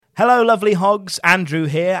Hello, lovely hogs. Andrew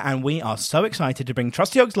here, and we are so excited to bring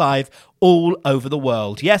Trusty Hogs Live all over the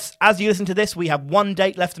world. Yes, as you listen to this, we have one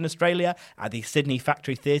date left in Australia at the Sydney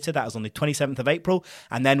Factory Theatre. That is on the 27th of April.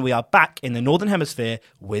 And then we are back in the Northern Hemisphere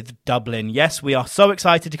with Dublin. Yes, we are so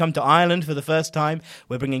excited to come to Ireland for the first time.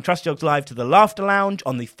 We're bringing Trusty Hogs Live to the Laughter Lounge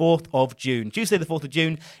on the 4th of June. Tuesday the 4th of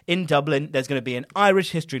June in Dublin. There's going to be an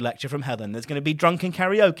Irish history lecture from Helen. There's going to be drunken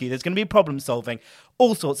karaoke. There's going to be problem solving.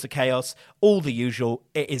 All sorts of chaos. All the usual.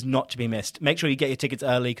 It is not to be missed. Make sure you get your tickets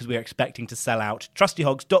early because we are expecting to sell out.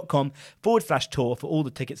 trustyhogs.com/tour for all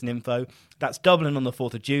the tickets and info. That's Dublin on the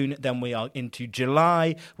 4th of June. Then we are into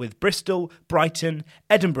July with Bristol, Brighton,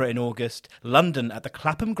 Edinburgh in August, London at the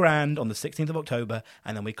Clapham Grand on the 16th of October,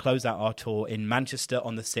 and then we close out our tour in Manchester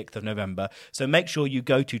on the 6th of November. So make sure you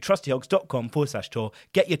go to trustyhogs.com/tour.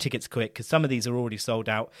 Get your tickets quick because some of these are already sold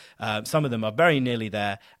out. Some of them are very nearly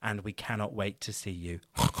there, and we cannot wait to see you.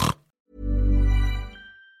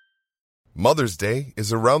 Mother's Day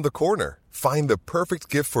is around the corner. Find the perfect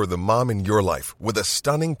gift for the mom in your life with a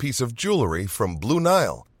stunning piece of jewelry from Blue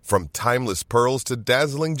Nile. From timeless pearls to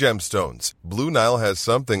dazzling gemstones, Blue Nile has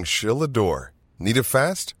something she'll adore. Need it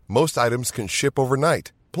fast? Most items can ship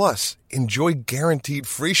overnight. Plus, enjoy guaranteed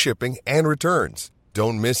free shipping and returns.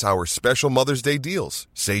 Don't miss our special Mother's Day deals.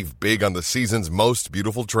 Save big on the season's most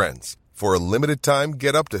beautiful trends. For a limited time,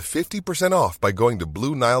 get up to 50% off by going to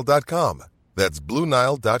BlueNile.com. That's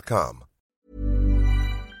BlueNile.com.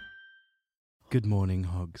 Good morning,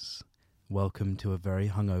 hogs. Welcome to a very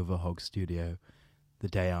hungover hog studio, the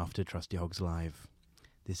day after Trusty Hogs Live.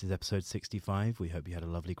 This is episode 65. We hope you had a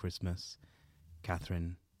lovely Christmas.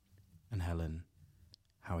 Catherine and Helen,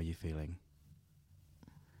 how are you feeling?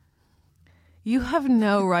 You have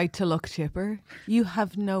no right to look chipper. You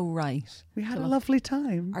have no right. We had a lovely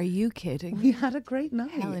time. Are you kidding? We had a great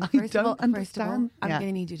night. Helen, I first of all, understand. I'm going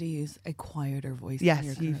to need you to use a quieter voice.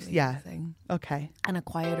 Yes, than you're currently using. Okay. And a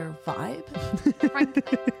quieter vibe.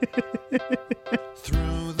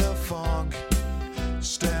 Through the fog,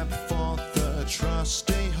 step forth the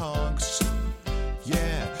trusty hogs.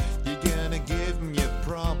 Yeah, you're gonna give them your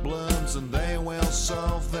problems and they will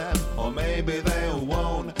solve them, or maybe they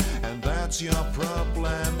won't, and that's your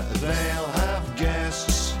problem. They'll have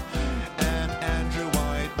guests and Andrew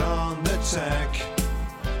White on the tech.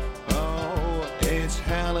 Oh, it's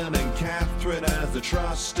Helen and Catherine as the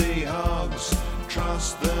trusty hogs.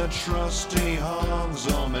 Trust the trusty hogs,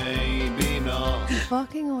 or maybe not.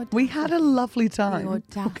 Fucking We had a lovely time. The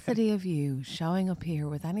audacity of you showing up here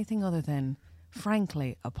with anything other than,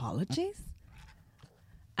 frankly, apologies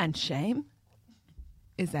and shame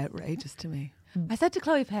is outrageous to me. I said to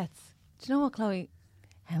Chloe Petts, do you know what, Chloe?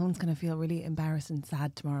 Helen's going to feel really embarrassed and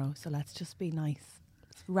sad tomorrow, so let's just be nice.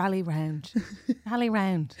 Let's rally round. Rally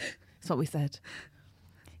round. That's what we said.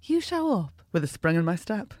 You show up. With a spring in my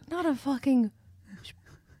step. Not a fucking...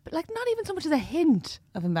 But like not even so much as a hint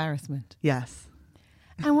of embarrassment. Yes.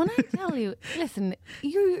 And when I tell you, listen,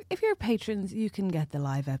 if you're patrons, you can get the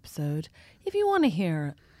live episode. If you want to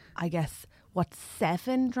hear, I guess, what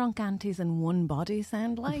 7 drunk aunties in one body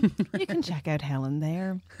sound like, you can check out Helen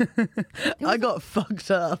there. I got fucked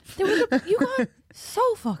up. You got so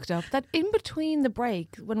fucked up that in between the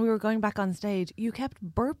break, when we were going back on stage, you kept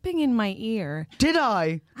burping in my ear. Did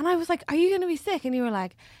I? And I was like, are you going to be sick? And you were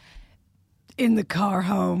like... in the car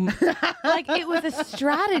home. Like it was a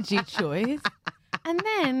strategy choice. And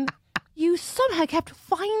then you somehow kept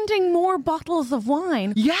finding more bottles of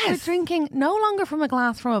wine. Yes. You're drinking no longer from a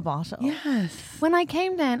glass, from a bottle. Yes. When I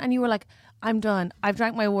came down and you were like, I'm done. I've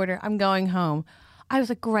drank my water. I'm going home. I was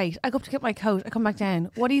like, great. I go up to get my coat. I come back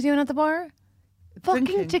down. What are you doing at the bar?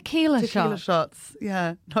 Fucking tequila shots.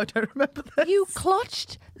 Yeah. No, I don't remember this. You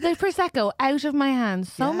clutched the Prosecco out of my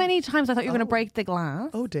hands so many times I thought you were going to break the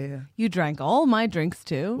glass. Oh dear. You drank all my drinks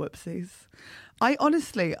too. Whoopsies. I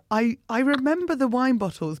honestly, I remember the wine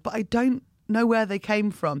bottles, but I don't know where they came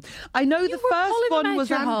from. I know the first one was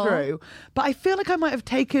Andrew, but I feel like I might have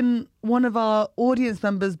taken one of our audience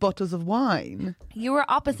members' bottles of wine. You were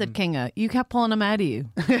opposite Kinga. You kept pulling them out of you.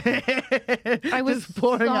 I was just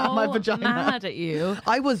pouring out of my vagina. Mad at you.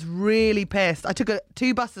 I was really pissed. I took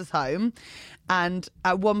 2 buses home, and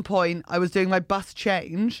at one point I was doing my bus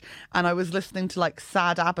change and I was listening to like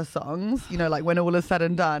sad ABBA songs, you know, like When All Is Said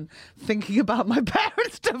and Done, thinking about my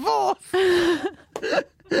parents' divorce.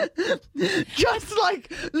 Just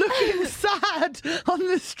like looking sad on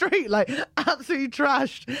the street, like absolutely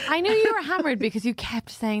trashed. I knew you were hammered because you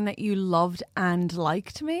kept saying that you loved and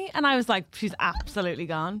liked me, and I was like, she's absolutely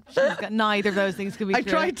gone. She's got, neither of those things could be I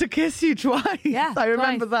true. tried to kiss you twice. Yeah, I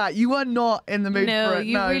remember twice. that. You were not in the mood for it.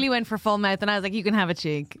 You really went for full mouth, and I was like, you can have a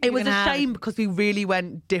cheek. It was a shame because we really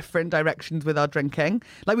went different directions with our drinking.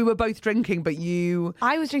 Like we were both drinking, but you...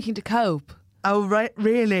 I was drinking to cope. Oh, right,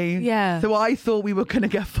 really? Yeah. So I thought we were going to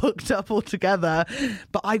get fucked up all together,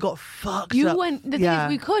 but I got fucked You up. went. The thing is,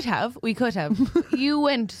 we could have. You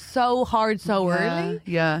went so hard so early.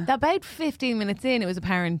 Yeah. That about 15 minutes in, it was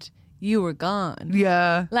apparent you were gone.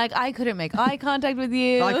 Yeah. Like I couldn't make eye contact with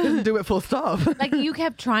you. I couldn't do it full stop. Like you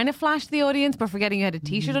kept trying to flash the audience, but forgetting you had a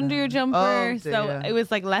T-shirt under your jumper. Oh, so dear. it was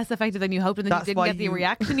like less effective than you hoped, and then That's you didn't why get the you-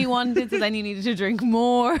 reaction you wanted. So then you needed to drink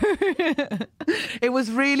more. It was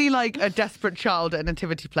really like a desperate child at a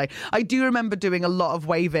nativity play. I do remember doing a lot of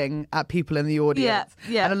waving at people in the audience.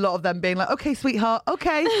 Yeah. And a lot of them being like, okay, sweetheart,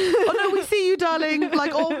 okay. Oh no, we see you, darling.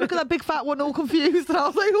 Like, oh, look at that big fat one all confused. And I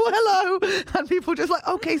was like, oh, hello. And people just like,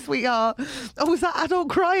 okay, sweetheart. Oh, was that adult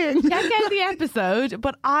crying? Check out the episode.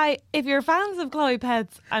 But if you're fans of Chloe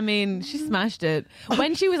Petts, I mean, she smashed it.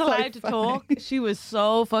 When she was So allowed to funny. talk, she was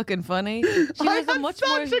so fucking funny. She I was a had much such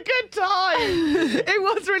more. a good time. It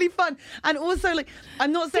was really fun. And also, like,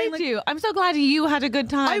 I'm not saying Did like, you? I'm so glad you had a good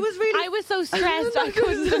time. I was so stressed I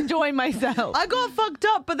couldn't enjoy myself. I got fucked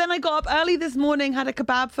up, but then I got up early this morning, had a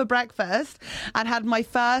kebab for breakfast, and had my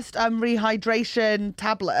first rehydration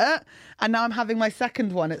tablet, and now I'm having my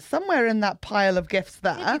second one. It's somewhere in that pile of gifts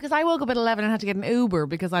there. Because I woke up at 11 and had to get an Uber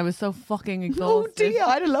because I was so fucking Oh exhausted. dear,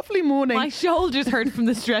 I had a lovely morning. My shoulders hurt from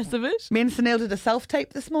the stress of it. Me and Sunil did a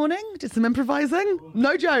self-tape this morning, did some improvising.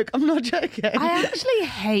 No joke, I'm not joking. I actually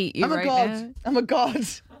hate you I'm a right god. now. I'm a god.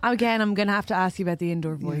 Again, I'm going to have to ask you about the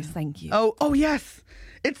indoor voice. Thank you. Oh yes.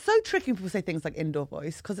 It's so tricky when people say things like indoor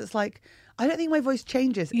voice because it's like, I don't think my voice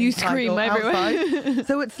changes. You inside scream or everywhere. outside.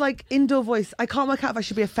 So it's like indoor voice. I can't work out if I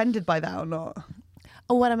should be offended by that or not.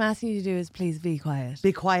 Oh, what I'm asking you to do is please be quiet.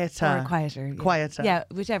 Be quieter. Or quieter. Yeah. Quieter. Yeah,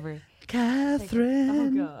 whichever.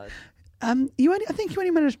 Catherine. Oh, God. I think you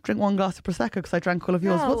only managed to drink one glass of Prosecco because I drank all of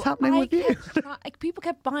yours. What's happening with you? People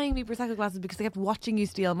kept buying me Prosecco glasses because they kept watching you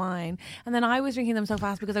steal mine. And then I was drinking them so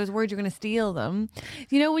fast because I was worried you're going to steal them.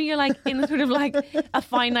 You know, when you're like in sort of like a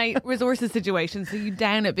finite resources situation, so you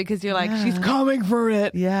down it because you're like, she's coming for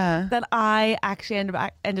it. Yeah. That I actually ended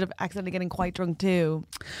up accidentally getting quite drunk too.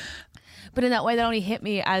 But in that way, that only hit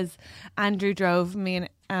me as Andrew drove me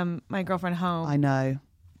and my girlfriend home. I know.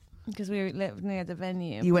 Because we lived near the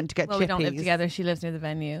venue. You went to get we don't live chippies. together. She lives near the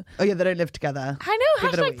venue. Oh yeah, they don't live together. I know.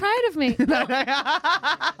 Give it a Hashtag week. proud of me. 4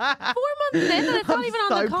 months in, and it's not I'm even on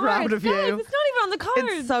so the cards. proud of you. Guys, it's not even on the cards.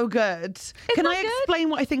 It's so good. Can not I good? explain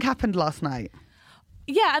what I think happened last night?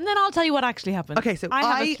 Yeah, and then I'll tell you what actually happened. Okay, so I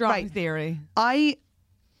have a strong right. theory.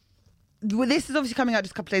 Well, this is obviously coming out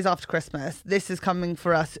just a couple of days after Christmas. This is coming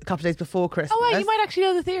for us a couple of days before Christmas. Oh, wait, you might actually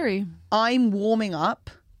know the theory. I'm warming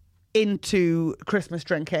up into Christmas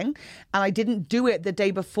drinking, and I didn't do it the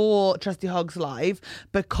day before Trusty Hogs Live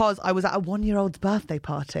because I was at a 1-year-old's birthday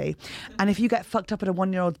party. And if you get fucked up at a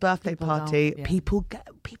 1-year-old's birthday party, don't, yeah. people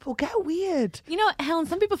get weird. You know, Helen,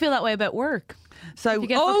 some people feel that way about work. So, you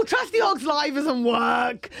get Trusty Hogs Live isn't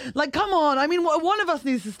work. Like, come on. I mean, one of us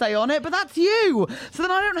needs to stay on it, but that's you. So then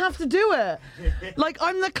I don't have to do it. Like,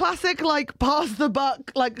 I'm the classic, like, pass the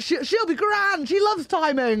buck. Like, she'll be grand. She loves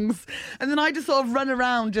timings. And then I just sort of run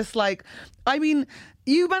around just like, I mean,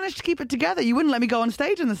 you managed to keep it together. You wouldn't let me go on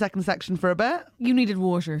stage in the second section for a bit. You needed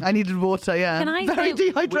water. I needed water, yeah. Can I Very say-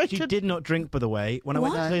 dehydrated. Which you did not drink, by the way. When I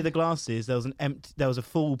went to What? clear the glasses, there was a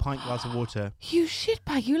full pint glass of water. You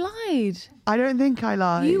shitbag, you lied. I don't think I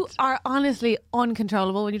lied. You are honestly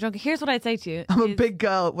uncontrollable when you're drunk. Here's what I'd say to you. I'm a is- big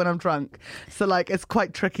girl when I'm drunk. So, like, it's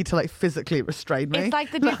quite tricky to, like, physically restrain me. It's like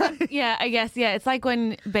the difference. Yeah, I guess. Yeah, it's like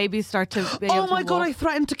when babies start to. Be Oh able to my God, walk. I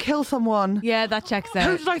threatened to kill someone. Yeah, that checks Who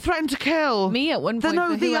out. did I threaten to kill? Me at one point.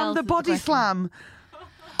 but who else The is body question? slam.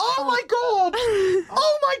 Oh my God!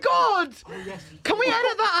 Oh my God! Can we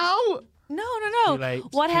edit that out? No. Too late.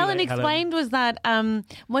 What Too Helen late, Helen. explained was that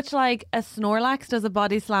much like a Snorlax does a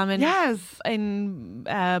body slam in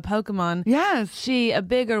Pokemon, Yes. she, a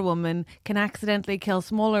bigger woman, can accidentally kill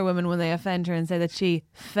smaller women when they offend her and say that she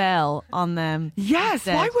fell on them. Yes.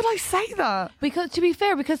 instead. Why would I say that? Because, to be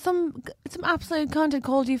fair, because some absolute content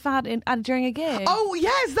called you fat during a gig. Oh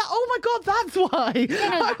yes. Oh my God. That's why.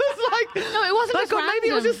 I was like, No, it wasn't Like, just God, maybe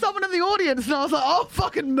it was random. just someone in the audience, and I was like, oh,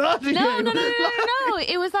 fucking murder you. No. Like-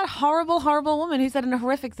 It was that horrible woman who said a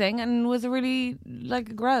horrific thing and was really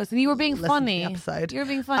like gross. And you were being Listen to funny. the episode. You were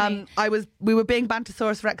being funny. We were being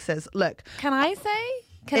Bantosaurus Rexes. Look, Can I say?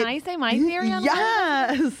 Can I say my theory on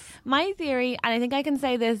that? Yes. My theory, and I think I can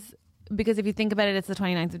say this because if you think about it, it's the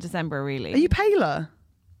 29th of December, really. Are you paler?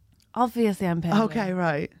 Obviously, I'm paler. Okay,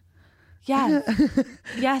 right. Yes.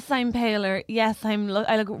 Yes, I'm paler. Yes, I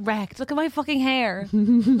look wrecked. Look at my fucking hair.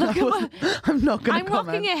 Look at my, I'm not going to I'm comment.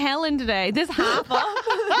 rocking a Helen today. This half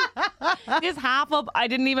up. This half up. I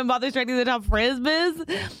didn't even bother straightening the top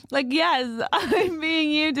frisbees. Like, yes, I'm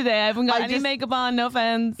being you today. I haven't got any makeup on. No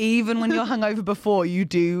offense. Even when you're hungover before, you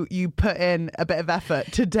put in a bit of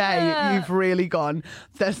effort. Today, you've really gone,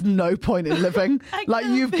 there's no point in living. Like,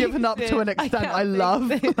 you've given up to an extent I love.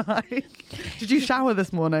 Like, did you shower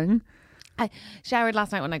this morning? I showered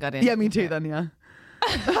last night when I got in. Yeah, me too then, yeah.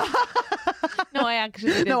 No, I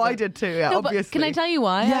actually did. No, I did too, yeah, no, but obviously. can I tell you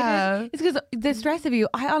why? Yeah. It's because the stress of you,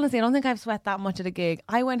 I honestly don't think I've sweat that much at a gig.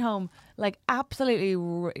 I went home like absolutely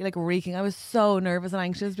like reeking. I was so nervous and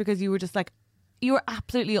anxious because you were just like, you were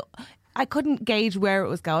absolutely... I couldn't gauge where it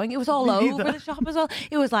was going. It was all over the shop as well.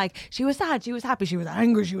 It was like, she was sad, she was happy, she was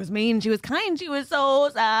angry, she was mean, she was kind, she was so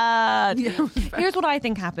sad. Yeah, here's what I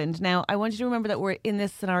think happened. Now, I want you to remember that we're in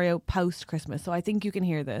this scenario post-Christmas, so I think you can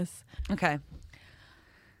hear this. Okay.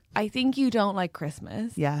 I think you don't like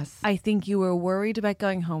Christmas. Yes. I think you were worried about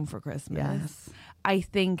going home for Christmas. Yes. I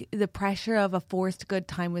think the pressure of a forced good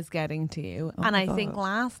time was getting to you. Oh and my I God. think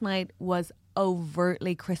last night was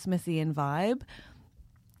overtly Christmassy in vibe.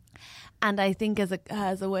 And I think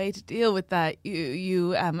as a way to deal with that,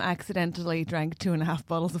 you accidentally drank 2.5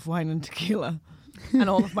 bottles of wine and tequila and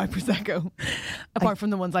all of my Prosecco, apart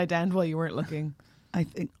from the ones I downed while you weren't looking. I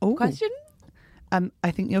think... Oh. Question?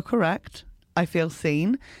 I think you're correct. I feel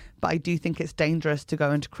seen. But I do think it's dangerous to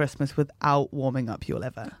go into Christmas without warming up your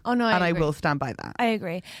liver. Oh, no, I And agree. I will stand by that. I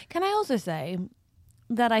agree. Can I also say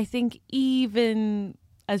that I think even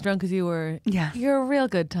as drunk as you were, Yes. you're a real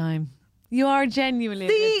good time. You are genuinely a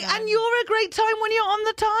See, good time. and you're a great time when you're on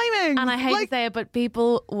the timing. And I hate to say it, but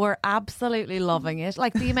people were absolutely loving it.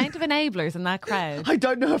 Like the amount of enablers in that crowd. I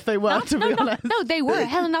don't know if they were, to be honest. No, they were.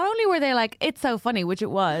 Helen, not only were they like, it's so funny, which it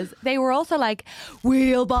was, they were also like,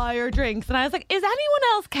 we'll buy your drinks. And I was like, is anyone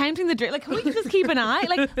else counting the drink? Like, can we just keep an eye?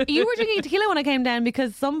 Like, you were drinking tequila when I came down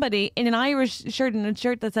because somebody in an Irish shirt and a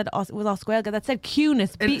shirt that said, was Oscuelga, that said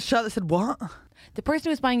Cunis. In a shirt that said what? The person who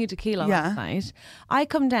was buying you tequila Yeah. last night, I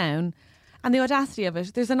come down, and the audacity of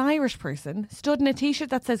it, there's an Irish person stood in a t-shirt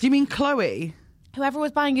that says... Do you mean Chloe? Whoever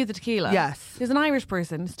was buying you the tequila. Yes. There's an Irish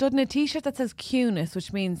person stood in a t-shirt that says Cunis,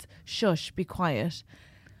 which means shush, be quiet.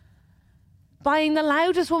 Buying the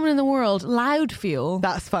loudest woman in the world, Loud Fuel,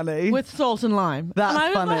 That's funny. with salt and lime. That's And I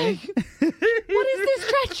was funny. like, what is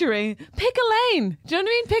this treachery? Pick a lane. Do you know what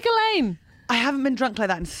I mean? Pick a lane. I haven't been drunk like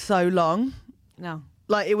that in so long. No.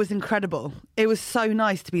 Like, it was incredible. It was so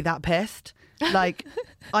nice to be that pissed. Like,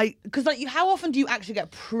 because like, how often do you actually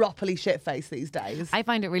get properly shit-faced these days? I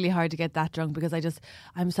find it really hard to get that drunk because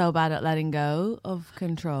I'm so bad at letting go of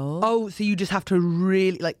control. Oh, so you just have to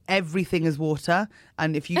really, like, everything is water.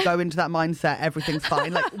 And if you go into that mindset, everything's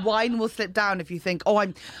fine. Like, wine will slip down if you think,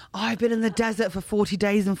 I've been in the desert for 40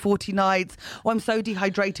 days and 40 nights. Oh, I'm so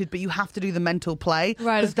dehydrated, but you have to do the mental play.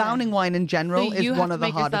 Right, Because okay. downing wine in general So is you one have of to the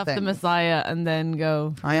make harder yourself things. the Messiah and then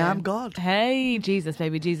go. I am God. Hey, Jesus,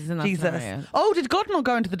 baby, Jesus in that Jesus. scenario. Oh, did God not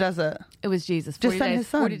go into the desert? It was Jesus. Just sent his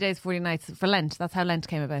son. 40 days, 40 nights for Lent. That's how Lent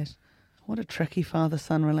came about. What a tricky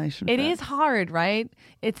father-son relationship. It is hard, right?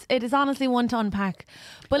 It is honestly one to unpack.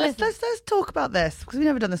 But Let's listen, talk about this because we've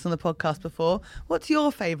never done this on the podcast before. What's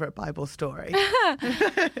your favourite Bible story?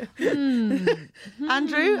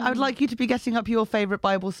 Andrew, I would like you to be getting up your favourite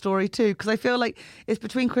Bible story too because I feel like it's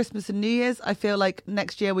between Christmas and New Year's. I feel like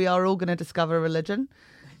next year we are all going to discover a religion.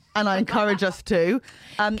 And I encourage us to.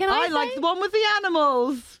 Can I like say- the one with the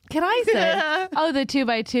animals. can I say? Yeah. Oh, the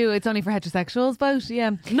 2x2. It's only for heterosexuals boat. Yeah.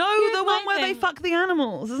 No, Here's the my one where they thing. fuck the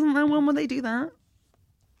animals. Isn't there one where they do that?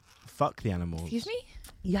 Fuck the animals. Excuse me.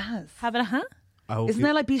 Yes. Have it a huh? Oh, Isn't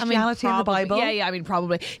there like bestiality in the probably. Bible? Yeah, I mean,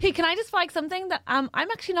 probably. Hey, can I just flag something that I'm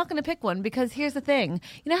actually not going to pick one because here's the thing.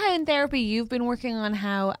 You know how in therapy you've been working on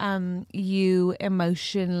how you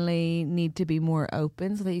emotionally need to be more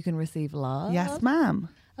open so that you can receive love? Yes, ma'am.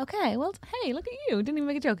 Okay, well, hey, look at you. Didn't even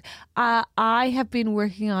make a joke. I have been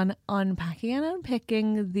working on unpacking and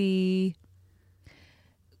unpicking the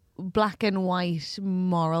black and white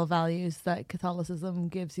moral values that Catholicism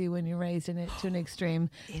gives you when you're raised in it to an extreme.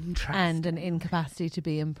 Interesting. And an incapacity to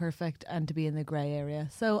be imperfect and to be in the grey area.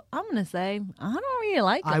 So I'm going to say, I don't really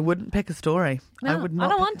like him. I wouldn't pick a story. No, I would not. I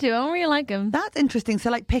don't pick- want to. I don't really like him. That's interesting.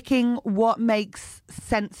 So, like, picking what makes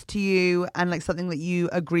sense to you and, like, something that you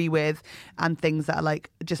agree with and things that are,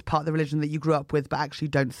 like, just part of the religion that you grew up with but actually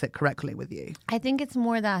don't sit correctly with you. I think it's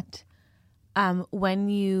more that when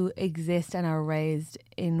you exist and are raised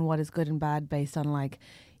in what is good and bad based on like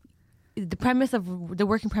the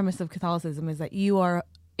working premise of Catholicism is that you are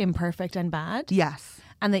imperfect and bad. Yes.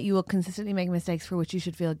 And that you will consistently make mistakes for which you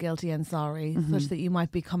should feel guilty and sorry, such that you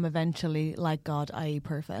might become eventually like God, i.e.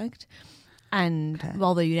 perfect. And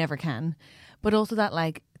although you never can. But also that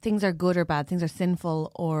like things are good or bad, things are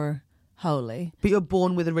sinful or holy. But you're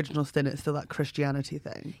born with original sin. It's still that Christianity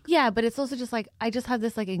thing. Yeah, but it's also just like I just have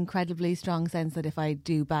this like incredibly strong sense that if I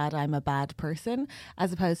do bad, I'm a bad person,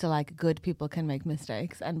 as opposed to like good people can make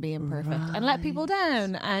mistakes and be imperfect and let people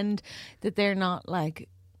down, and that they're not like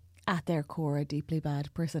at their core a deeply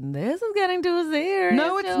bad person. This is getting too serious.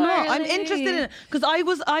 No, it's not. I'm interested in it because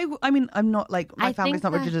I mean, I'm not like my I family's think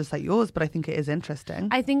not that- religious like yours, but I think it is interesting.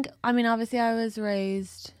 I mean, obviously I was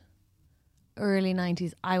raised early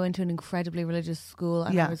 90s. I went to an incredibly religious school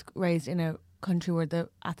and I was raised in a country where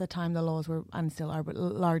at the time the laws were, and still are, but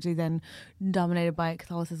largely then dominated by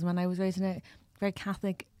Catholicism. And I was raised in a very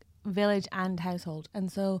Catholic village and household.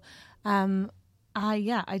 And so, I'm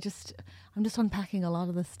just unpacking a lot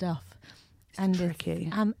of this stuff. And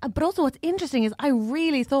tricky. But also what's interesting is I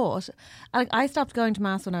really thought, like, I stopped going to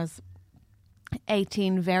Mass when I was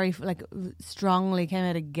 18, very like strongly came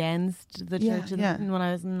out against the church when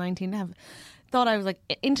I was 19. Thought I was like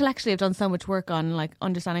intellectually I've done so much work on like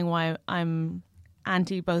understanding why I'm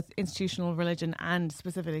anti both institutional religion and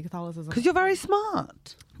specifically Catholicism. Because you're very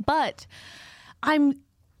smart. But I'm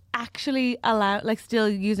actually still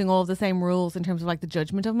using all of the same rules in terms of like the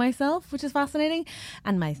judgment of myself, which is fascinating.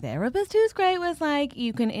 And my therapist, who's great, was like,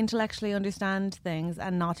 you can intellectually understand things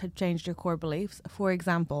and not have changed your core beliefs. For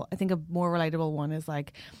example, I think a more relatable one is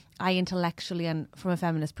like, I intellectually and from a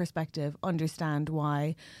feminist perspective understand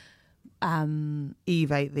why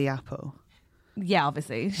Eve ate the apple. Yeah,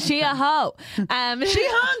 obviously. She a hoe. She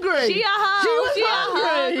hungry. She a hoe. She was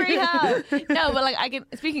hungry. A hungry hoe. No, but like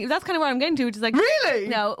that's kind of where I'm getting to, which is like Really?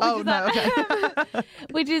 No. Okay.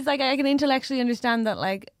 Which is like I can intellectually understand that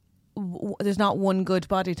like there's not one good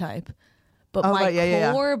body type. But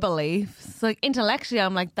my core beliefs, like intellectually,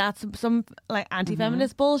 I'm like, that's some like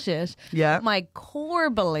anti-feminist bullshit. Yeah. But my core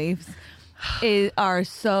beliefs are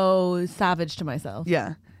so savage to myself.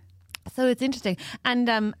 Yeah. So it's interesting, and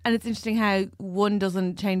it's interesting how one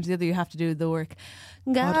doesn't change the other. You have to do the work.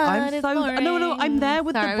 God, I'm it's so boring. no. I'm there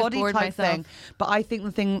with Sorry, I the was body bored type myself. thing, but I think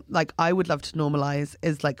the thing like I would love to normalize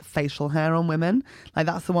is like facial hair on women. Like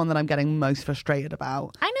that's the one that I'm getting most frustrated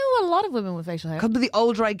about. I know a lot of women with facial hair. Because the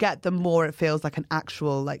older I get, the more it feels like an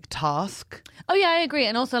actual like task, Oh yeah, I agree,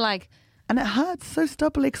 and also like, and it hurts so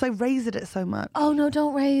stubbornly because I raised it so much. oh no,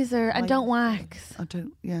 don't razor and don't wax. I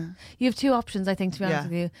don't. Yeah. You have two options, I think, to be honest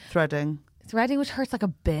with you. Threading. Threading, which hurts like a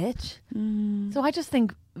bitch. So I just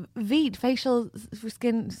think Veet facial for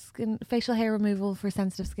skin facial hair removal for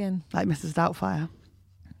sensitive skin. Like Mrs. Doubtfire.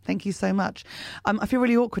 Thank you so much. I feel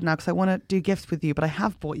really awkward now because I want to do gifts with you, but I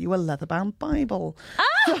have bought you a leather-bound Bible.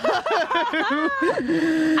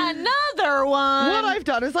 Another one. What I've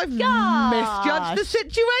done is I've Gosh. misjudged the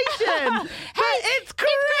situation. But it's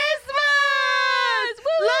Christmas!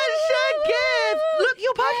 Let's share gifts! Look,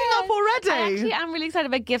 you're packing up already. Actually, I'm really excited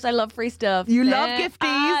about gifts. I love free stuff. You love gifties?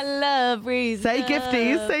 I love free Say stuff.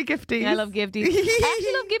 gifties, say gifties. I love gifties. I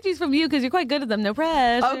actually love gifties from you because you're quite good at them. No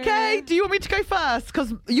pressure. Okay, do you want me to go first?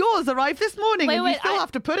 Because yours arrived this morning and you still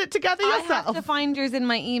have to put it together I yourself. have to find yours in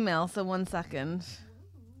my email, so 1 second.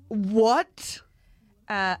 What?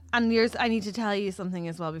 And yours, I need to tell you something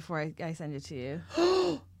as well before I send it to you.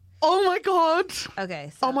 Oh my God.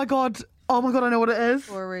 Okay. So Oh my God. Oh my God, I know what it is.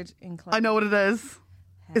 forward incline. I know what it is.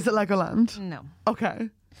 Is it Legoland? No. Okay.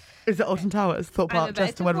 Is it Alton Towers, Thorpe I'm Park, about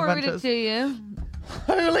Justin to Web forward Adventures? it to you.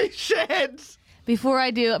 Holy shit. Before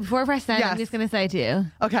I press send, Yes. I'm just going to say to you,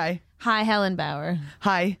 Okay. hi, Helen Bauer.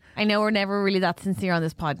 Hi. I know we're never really that sincere on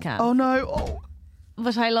this podcast. Oh no. Oh.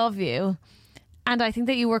 But I love you, and I think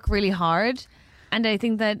that you work really hard, and I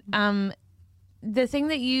think that the thing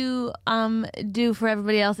that you do for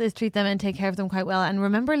everybody else is treat them and take care of them quite well, and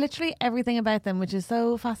remember literally everything about them, which is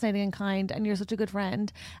so fascinating and kind, and you're such a good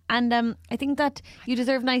friend. And I think that you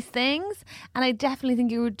deserve nice things, and I definitely think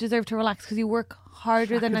you deserve to relax because you work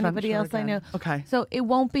harder than anybody else Adventure I know. again. Okay. So it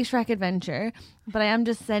won't be Shrek Adventure, but I am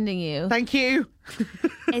just sending you. Thank you.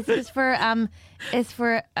 It's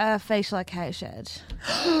for a facial at Cowshed.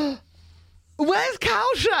 Where's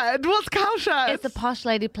Cowshed? What's Cowshed? It's a posh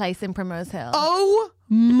lady place in Primrose Hill. Oh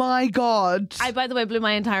my God. I, by the way, blew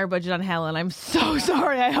my entire budget on Helen. I'm so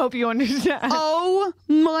sorry. I hope you understand. Oh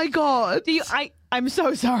my God. I'm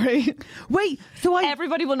so sorry. Wait, so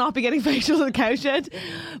Everybody will not be getting facials at Cowshed,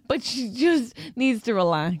 but she just needs to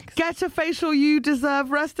relax. get a facial, you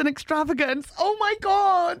deserve rest and extravagance. Oh my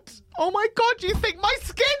God, you think my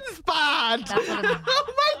skin's bad? That's what I'm-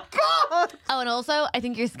 Oh my God. Oh, and also, I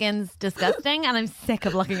think your skin's disgusting, and I'm sick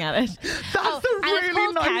of looking at it. That's a and it's really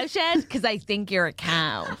called nice. Cowshed because I think you're a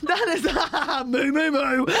cow. That is moo moo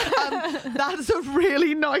moo. That's a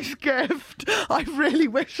really nice gift. I really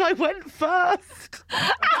wish I went first.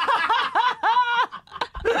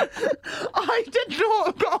 I did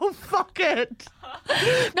not. Oh, fuck it.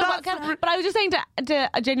 No, but I was just saying to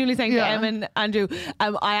genuinely saying to Em and Andrew,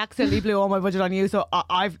 I accidentally blew all my budget on you, so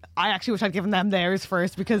I actually wish I'd given them theirs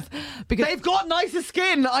first because They've got nicer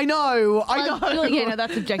skin. I know. Well, yeah, no,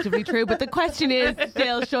 that's objectively true. But the question is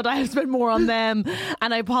still, should I have spent more on them?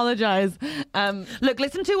 And I apologise. Look,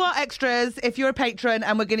 listen to our extras if you're a patron,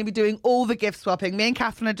 and we're going to be doing all the gift swapping. Me and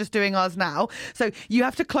Catherine are just doing ours now. So you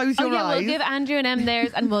have to close your eyes. We'll give Andrew and Em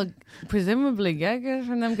theirs, and we'll presumably get gifts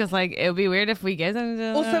from them because, like, it would be weird if we get them.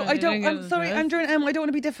 Also, I'm sorry, Andrew and Em, I don't want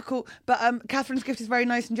to be difficult, but Catherine's gift is very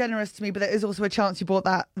nice and generous to me, but there is also a chance you bought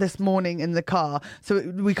that this morning in the car. So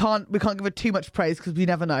we can't give her too much praise because we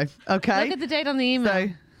never know. Okay? Look at the date on the email. So,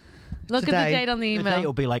 Look at the date on the The email. date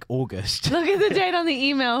will be like August. Look at the date on the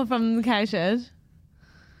email from the Cowshed.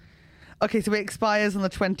 okay, so it expires on the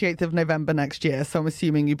 28th of November next year, so I'm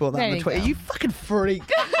assuming you bought that There on the you 20th. go. You fucking freak.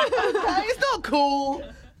 Okay, it's not cool.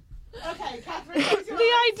 Okay, Catherine, close your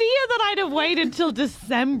The idea that I'd have waited till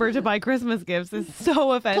December to buy Christmas gifts is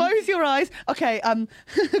so offensive. Close your eyes. Okay,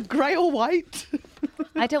 grey or white?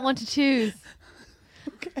 I don't want to choose.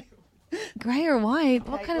 Okay. Grey or white?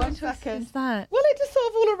 What Okay, kind of one choice second. is that? Well, it just sort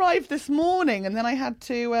of all arrived this morning, and then I had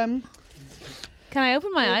to. Can I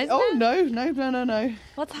open my eyes? Oh now? no!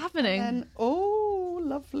 What's happening? And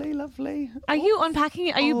lovely. Are you unpacking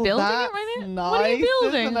it? Are you building it right now? Nice, What are you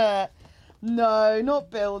building? Isn't it? No, not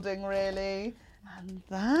building really. And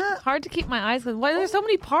that, Hard to keep my eyes closed. Why are there so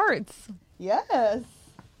many parts? yes.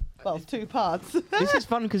 Well, 2 parts. This is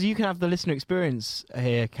fun because you can have the listener experience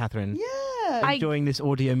here, Catherine. Yeah. Enjoying this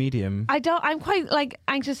audio medium. I'm quite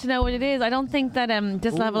anxious to know what it is. I don't think that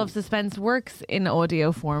this level of suspense works in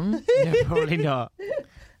audio form. No, probably not.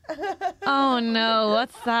 Oh no,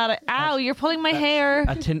 what's that? Ow, you're pulling my hair.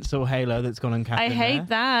 A tinsel halo that's gone on I Catherine. hate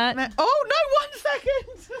that. Oh no! 1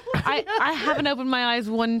 second. I haven't opened my eyes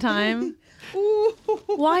one time.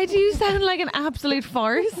 Why do you sound like an absolute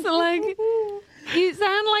farce? Like, you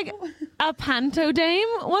sound like a panto dame.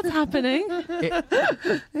 What's happening?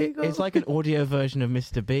 It's like an audio version of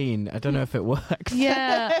Mr. Bean. I don't know if it works.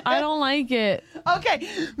 Yeah, I don't like it. Okay.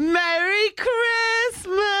 Merry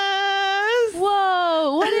Christmas.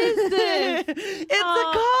 Whoa, what is this? It's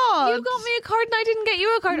a card. You got me a card and I didn't get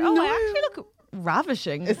you a card. Oh, No. I actually look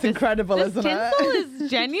ravishing. It's incredible, this isn't it? tinsel is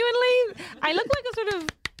genuinely. I look like a sort of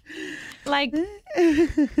like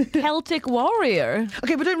Celtic warrior.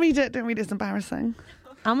 Okay, but don't read it. Don't read it. It's embarrassing.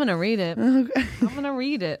 I'm gonna read it. I'm gonna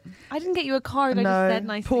read it. I didn't get you a card. I No, just said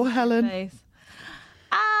nice. poor things to your Helen. face.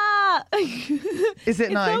 Ah! Is it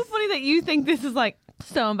It's nice? so funny that you think this is like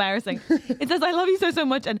so embarrassing. It says, "I love you so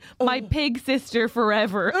much," and my pig sister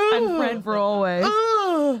forever and friend for always.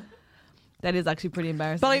 Ugh. That is actually pretty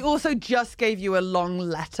embarrassing. But I also just gave you a long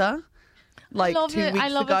letter like love 2 it. weeks I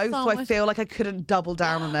love ago, it so so I much. feel like I couldn't double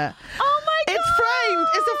down on it. Oh my god! It's framed.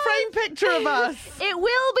 It's a framed picture of us. It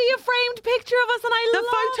will be a framed picture of us, and I The love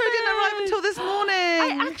photo it. didn't arrive until this morning.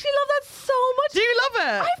 I actually love that so much. Do you love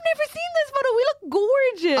it? I've never seen this photo. We look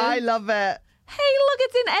gorgeous. I love it. Hey, look,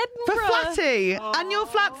 it's in For Edinburgh. flatty. And your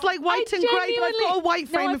flat's like white I and grey, but I've got a genuinely- white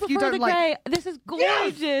frame no, I if you prefer don't the like. grey. This is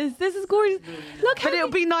gorgeous. This is gorgeous. Look how But it'll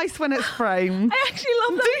be nice when it's framed. I actually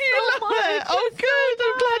love that Do you so love much. it? Oh, It's good. so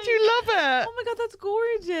I'm glad you love it. Oh my god, that's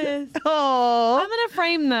gorgeous. Oh. I'm gonna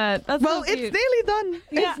frame that. That's Well, so it's cute. nearly done.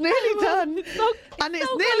 Yeah. It's nearly done. And it's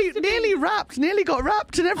so close to nearly being- wrapped. Nearly got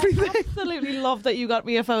wrapped and everything. Absolutely love that you got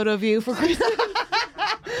me a photo of you for Christmas.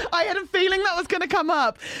 I had a feeling that was going to come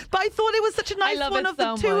up, but I thought it was such a nice love one it of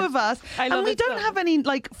the so two much. of us, I love and we it don't so have any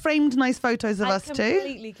like framed nice photos of us two.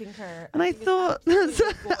 completely concur. And I thought,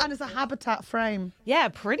 and it's a Habitat frame Yeah,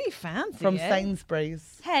 pretty fancy. from eh?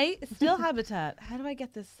 Sainsbury's. Hey, it's still Habitat. How do I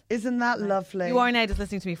get this? Isn't that lovely? You are now just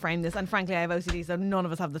listening to me frame this, and frankly, I have OCD, so none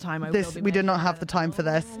of us have the time. We did not have the time for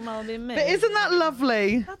this. I'll be But isn't that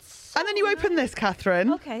lovely? That's so And then you open this,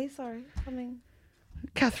 Catherine. Okay, sorry. Coming.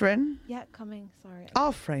 Catherine, Yeah, coming. Sorry.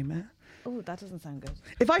 I'll frame it. Oh, that doesn't sound good.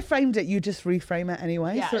 If I framed it, you just reframe it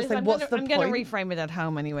anyway. Yeah, so it's like, I'm what's gonna, the I'm point? gonna reframe it at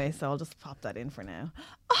home anyway, so I'll just pop that in for now.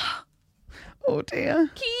 Oh dear.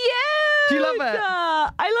 Cute. Do you love it? I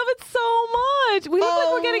love it so much. We look like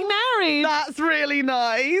we're getting married. That's really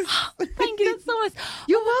nice. Thank you. That's so nice.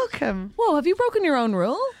 You're welcome. Whoa, have you broken your own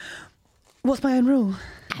rule? What's my own rule?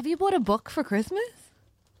 Have you bought a book for Christmas?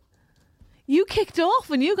 You kicked off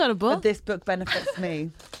when you got a book. But this book benefits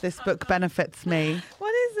me. This book benefits me.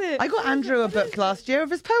 What is it? I got Andrew a book last year of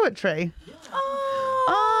his poetry.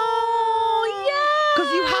 Oh, yeah.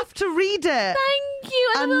 Because you have to read it. Thank you.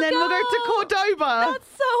 And then we'll go to Cordoba. That's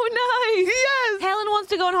so nice. Yes. Helen wants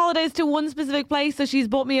to go on holidays to one specific place, so she's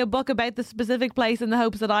bought me a book about the specific place in the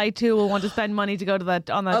hopes that I too will want to spend money to go to that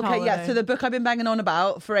on that Okay, holiday. yeah. So the book I've been banging on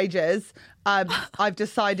about for ages, I've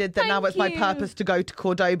decided that now Thank it's my you. purpose to go to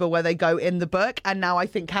Cordoba where they go in the book. And now I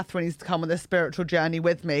think Catherine needs to come on this spiritual journey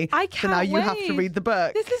with me. I So now can't you have to wait. read the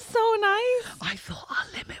book. This is so nice. I thought our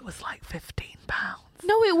limit was like £15.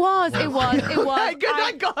 No, it was. It was. It was.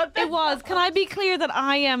 Thank God. It was. Can I be clear that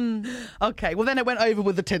I am? Okay, well then it went over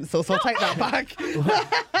with the tinsel, so I'll take that back.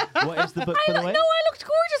 What is the book, by the way? No, I looked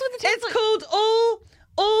gorgeous with the tinsel. It's called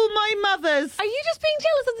All My Mothers. Are you just being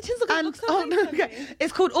jealous of the tinsel? 'Cause it And looks so nice on okay. you?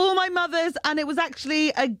 It's called All My Mothers, and it was actually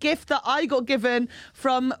a gift that I got given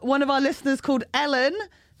from one of our listeners called Ellen,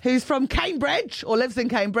 who's from Cambridge or lives in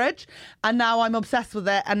Cambridge, and now I'm obsessed with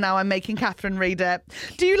it, and now I'm making Catherine read it.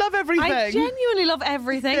 Do you love everything? I genuinely love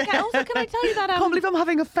everything. Also, can I tell you that? I can't believe I'm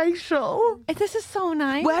having a facial. This is so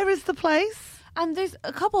nice. Where is the place? And there's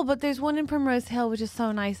a couple, but there's one in Primrose Hill, which is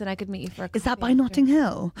so nice, and I could meet you for a Is that coffee by after. Notting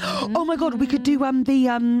Hill? Oh my God, we could do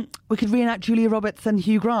we could reenact Julia Roberts and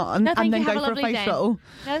Hugh Grant, No, thank and then you. Have go a for a lovely day. facial.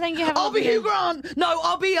 No, thank you. Have a I'll be lovely Hugh day. Grant. No,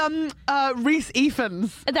 I'll be Reese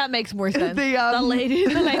Ifans. That makes more sense. The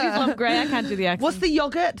ladies love grey. I can't do the accent. What's the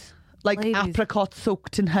yogurt? Like Ladies. apricot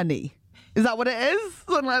soaked in honey. Is that what it is?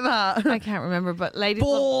 Something like that. I can't remember, but ladies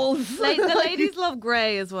Balls. love, the ladies love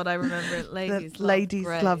grey is what I remember. Ladies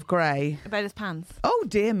Love grey. About his pants. Oh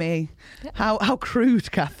dear me. How crude,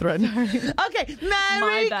 Catherine. Okay,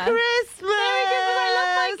 Merry bad. Christmas. Merry Christmas. I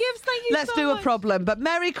love my gifts. Thank you Let's so do much. a problem, but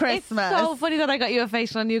Merry It's Christmas. so funny that I got you a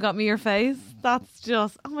facial and you got me your face. That's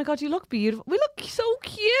just, oh my God, you look beautiful. We look so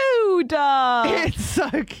cute. It's so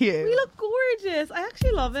cute. We look gorgeous. I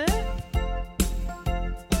actually love it.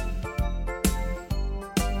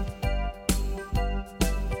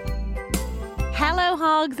 Hello,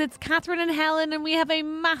 Hogs. It's Catherine and Helen, and we have a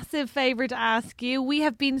massive favour to ask you. We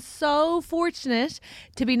have been so fortunate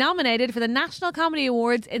to be nominated for the National Comedy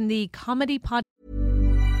Awards in the Comedy Pod.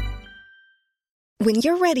 When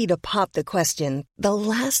you're ready to pop the question, the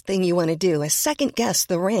last thing you want to do is second-guess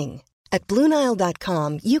the ring. At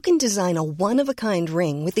BlueNile.com, you can design a one-of-a-kind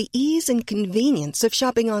ring with the ease and convenience of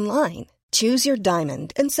shopping online. Choose your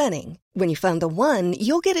diamond and setting. When you find the one,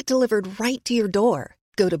 you'll get it delivered right to your door.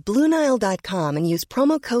 Go to BlueNile.com and use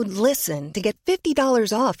promo code LISTEN to get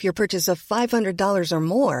 $50 off your purchase of $500 or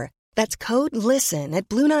more. That's code LISTEN at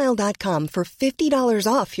BlueNile.com for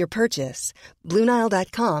 $50 off your purchase.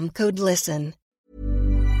 BlueNile.com, code LISTEN.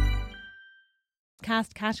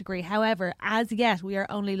 Cast category. However, as yet, we are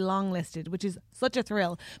only longlisted, which is such a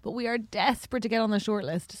thrill. But we are desperate to get on the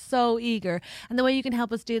shortlist. So eager. And the way you can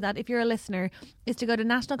help us do that, if you're a listener, is to go to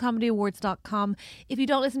nationalcomedyawards.com. If you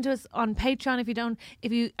don't listen to us on Patreon,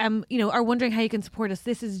 if you are wondering how you can support us,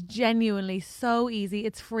 this is genuinely so easy.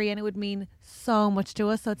 It's free and it would mean so much to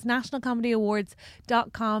us. So it's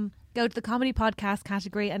nationalcomedyawards.com. Go to the comedy podcast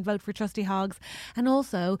category and vote for Trusty Hogs. And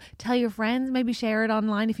also tell your friends, maybe share it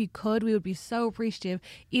online if you could. We would be so appreciative.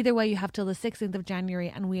 Either way, you have till the 16th of January,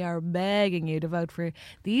 and we are begging you to vote for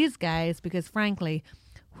these guys because, frankly,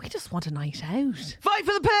 we just want a night out. Fight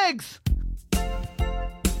for the pigs.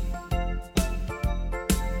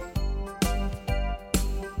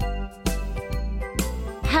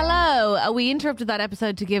 Hello. We interrupted that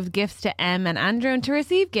episode to give gifts to Em and Andrew and to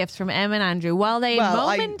receive gifts from Em and Andrew. While they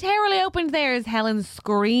momentarily opened theirs, Helen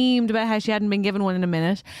screamed about how she hadn't been given one in a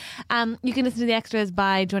minute. You can listen to the extras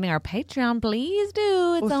by joining our Patreon. Please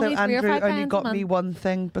do. It's Also, only $3 or Andrew $5 only a got month. me one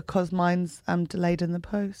thing because mine's delayed in the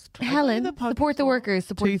post. Helen, support the workers,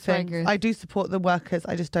 support Two the things. strikers. I do support the workers.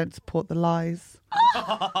 I just don't support the lies.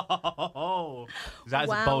 Oh, that is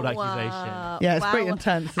a bold accusation. Yeah, it's pretty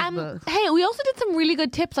intense, isn't it? Hey, we also did some really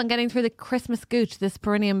good tips on getting through the Christmas gooch, this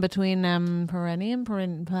perennium between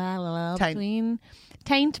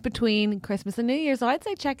taint between Christmas and New Year. So I'd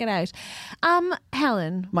say check it out.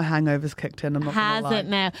 Helen. My hangover's kicked in. I'm not Has gonna lie. it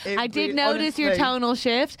now? I did really- notice your honestly. tonal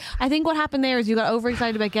shift. I think what happened there is you got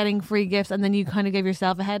overexcited about getting free gifts and then you kind of gave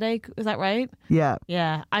yourself a headache. Is that right? Yeah,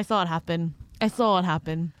 Yeah, I saw it happen.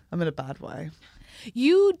 I'm in a bad way.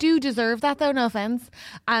 You do deserve that, though. No offense.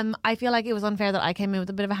 I feel like it was unfair that I came in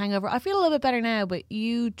with a bit of a hangover. I feel a little bit better now, but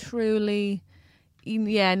you truly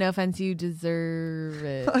Yeah, no offense, you deserve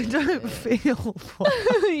it. I don't feel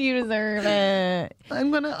You deserve it. I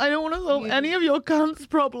don't want to solve any of your cunts'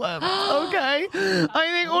 problems. Okay,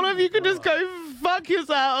 I think all of you can just go fuck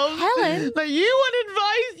yourselves. Helen. Like, you want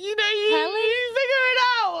advice? You figure it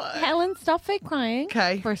out. Helen, stop fake crying.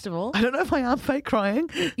 Okay. First of all, I don't know if I am fake crying.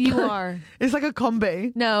 you are. It's like a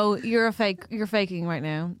combi. No, you're faking right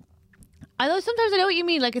now. Although sometimes I know what you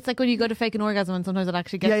mean. Like, it's like when you go to fake an orgasm and sometimes it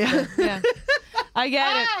actually gets you. Yeah. I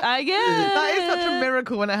get it. That is such a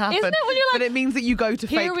miracle when it happens. Isn't it when you're like, but it means that you go to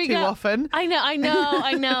fake too often. I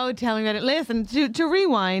know. Tell me about it. Listen, to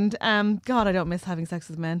rewind. God, I don't miss having sex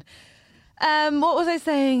with men. What was I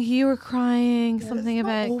saying? You were crying something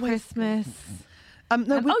about Christmas.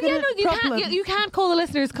 You can't call the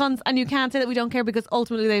listeners cunts, and you can't say that we don't care, because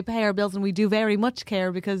ultimately they pay our bills, and we do very much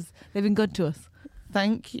care because they've been good to us.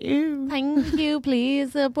 Thank you. Thank you.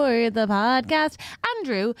 Please support the podcast.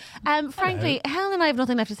 Andrew, frankly, Helen and I have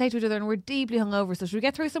nothing left to say to each other, and we're deeply hungover, so should we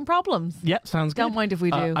get through some problems? Yep, sounds good. Don't mind if we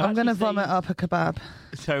do. I'm going to vomit up a kebab.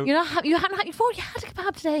 So you hadn't had before. You had a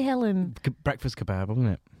kebab today, Helen. Breakfast kebab, wasn't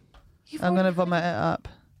it? I'm going to vomit it up.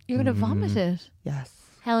 You're going to vomit it? Yes.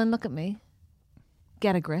 Helen, look at me.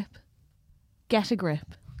 Get a grip. Get a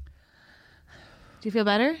grip. Do you feel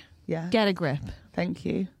better? Yeah. Get a grip. Thank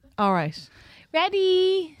you. All right.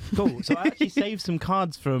 Ready? Cool. So I actually saved some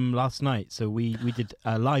cards from last night. So we did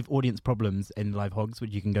live audience problems in Live Hogs,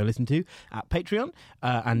 which you can go listen to at Patreon.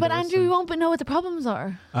 But Andrew, we won't know what the problems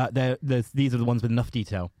are. These are the ones with enough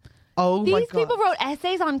detail. Oh my God. These people wrote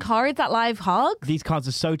essays on cards at Live Hogs? These cards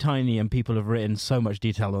are so tiny and people have written so much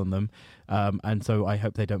detail on them. And so I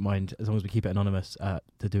hope they don't mind, as long as we keep it anonymous,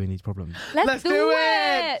 to doing these problems. Let's do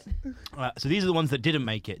it! So these are the ones that didn't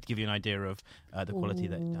make it, to give you an idea of the quality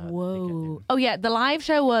that Whoa. Oh yeah, the live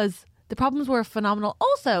show the problems were phenomenal.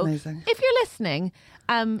 Also, amazing. If you're listening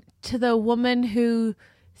to the woman who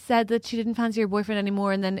said that she didn't fancy her boyfriend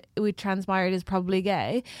anymore and then it transpired is probably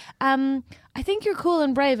gay, I think you're cool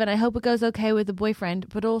and brave, and I hope it goes okay with the boyfriend,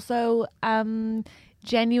 but also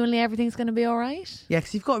genuinely everything's going to be all right. Yeah,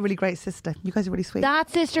 because you've got a really great sister. You guys are really sweet. That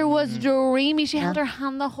sister was dreamy. She held her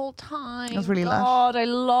hand the whole time. That was really lush. God, I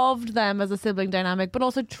loved them as a sibling dynamic, but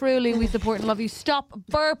also truly we support and love you. Stop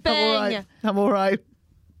burping. I'm all right.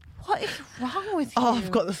 What is wrong with you? Oh,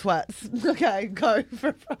 I've got the sweats. Okay, go for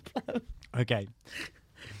a problem. Okay.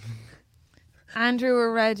 Andrew,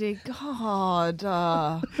 we're ready. God.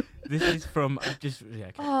 This is from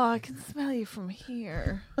Oh, I can smell you from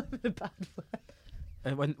here. I'm in a bad way.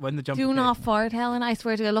 When the jump. Do not fart, Helen. I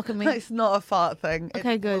swear to God, look at me. It's not a fart thing.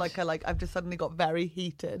 Okay, it's good. Like I've just suddenly got very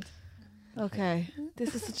heated. Okay,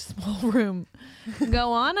 this is such a small room.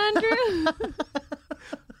 Go on, Andrew.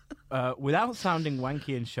 Without sounding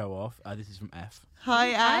wanky and show off, this is from F.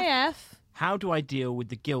 Hi, F. How do I deal with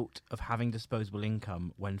the guilt of having disposable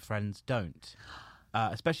income when friends don't?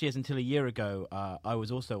 Especially as until a year ago, I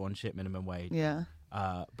was also on shit minimum wage. Yeah.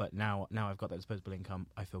 But now I've got that disposable income,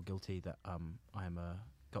 I feel guilty that I'm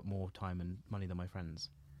got more time and money than my friends.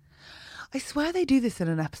 I swear they do this in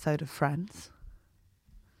an episode of Friends,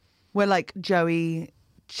 where like Joey,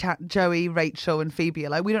 Rachel, and Phoebe are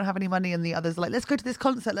like, we don't have any money, and the others are like, let's go to this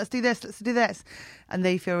concert, let's do this, and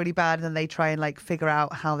they feel really bad, and then they try and like figure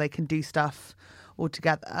out how they can do stuff all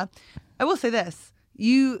together. I will say this: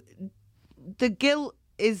 the guilt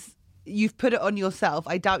is. You've put it on yourself.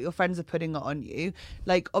 I doubt your friends are putting it on you.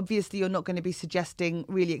 Like, obviously, you're not going to be suggesting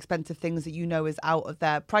really expensive things that you know is out of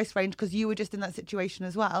their price range because you were just in that situation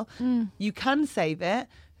as well. You can save it.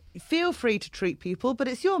 Feel free to treat people, but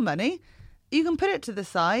it's your money. You can put it to the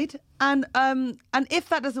side. And if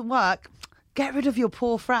that doesn't work, get rid of your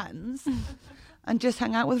poor friends and just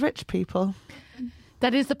hang out with rich people.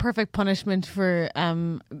 That is the perfect punishment for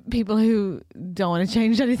people who don't want to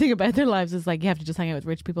change anything about their lives. It's like you have to just hang out with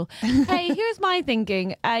rich people. Hey, here's my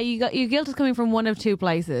thinking. Your guilt is coming from one of two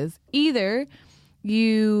places. Either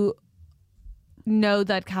you know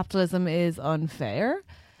that capitalism is unfair.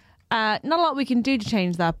 Not a lot we can do to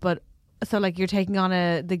change that, but so like you're taking on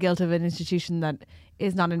the guilt of an institution that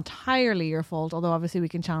is not entirely your fault, although obviously we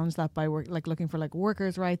can challenge that by looking for like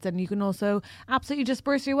workers' rights, and you can also absolutely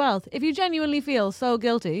disperse your wealth. If you genuinely feel so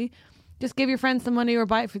guilty, just give your friends some money or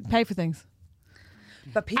pay for things.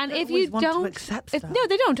 But people and if always you want don't to accept stuff. No,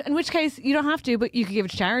 they don't. In which case you don't have to, but you could give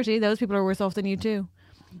it to charity. Those people are worse off than you too.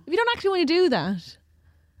 If you don't actually want to do that,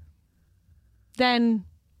 then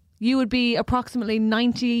you would be approximately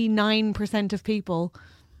 99% of people,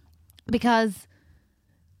 because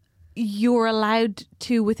you're allowed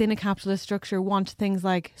to, within a capitalist structure, want things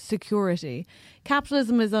like security.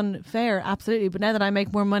 Capitalism is unfair, absolutely. But now that I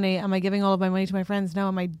make more money, am I giving all of my money to my friends? No,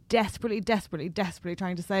 am I desperately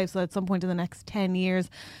trying to save so that at some point in the next 10 years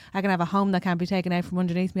I can have a home that can't be taken out from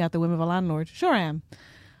underneath me at the whim of a landlord? Sure I am.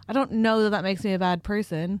 I don't know that makes me a bad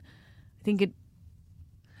person. I think it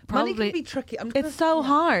probably... Money can be tricky. It's so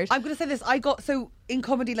hard. I'm going to say this. So in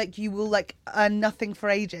comedy, like, you will like earn nothing for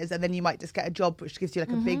ages and then you might just get a job which gives you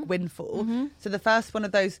like a big windfall. So the first one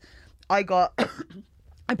of those I got,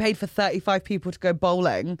 I paid for 35 people to go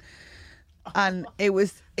bowling. And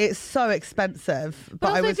it's so expensive, but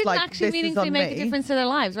also I was it didn't like, actually this is meaningfully on make me. a difference to their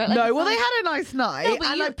lives, right? Like, No, it's well, not- they had a nice night, No, but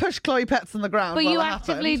and you- I pushed Chloe Pets on the ground. But while you it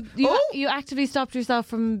actively, happened. you actively stopped yourself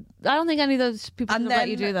from. I don't think any of those people And would let then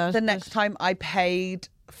you do that. the next time I paid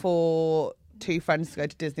for 2 friends to go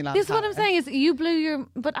to Disneyland. This is what I'm Paris. saying is you blew your.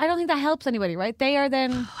 But I don't think that helps anybody, right? They are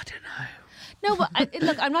then. I don't know. No, but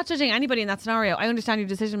look, I'm not judging anybody in that scenario. I understand your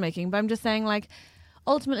decision making, but I'm just saying, like,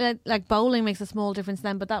 ultimately, like, bowling makes a small difference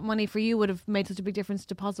then, but that money for you would have made such a big difference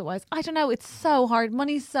deposit wise. I don't know. It's so hard.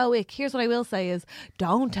 Money's so ick. Here's what I will say is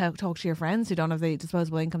don't talk to your friends who don't have the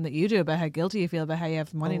disposable income that you do about how guilty you feel about how you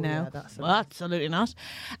have money now. yeah, that's Well, absolutely not.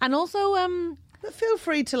 And also, But feel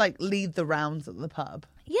free to like lead the rounds at the pub.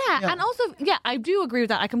 yeah, and also, yeah, I do agree with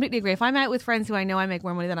that. I completely agree. If I'm out with friends who I know I make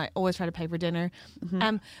more money, then I always try to pay for dinner.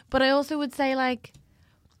 But I also would say, like,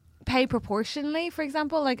 pay proportionally. For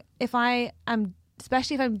example, like, if I am,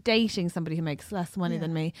 especially if I'm dating somebody who makes less money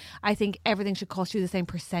than me, I think everything should cost you the same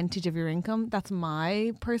percentage of your income. That's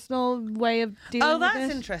my personal way of dealing Oh, with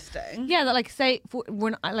that's it. interesting. Yeah, that, like, say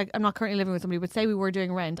we're not, like, I'm not currently living with somebody, but say we were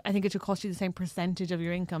doing rent, I think it should cost you the same percentage of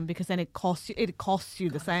your income because then it costs you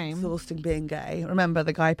the same. Exhausting being gay. Remember,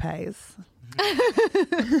 the guy pays.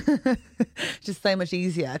 Just so much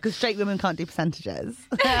easier because straight women can't do percentages.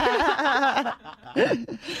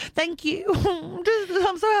 Thank you.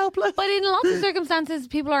 I'm so helpless. But in lots of circumstances,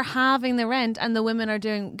 people are halving the rent, and the women are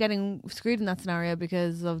getting screwed in that scenario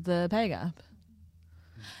because of the pay gap.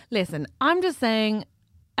 Listen, I'm just saying,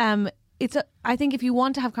 I think if you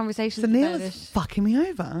want to have conversations So Neil about is it, fucking me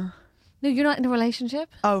over. no, you're not in a relationship.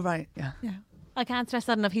 Oh, right. Yeah. Yeah, I can't stress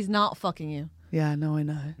that enough. He's not fucking you. Yeah, no, I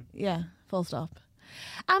know. Yeah, full stop.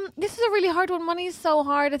 This is a really hard one. Money is so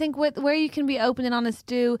hard. I think where you can be open and honest,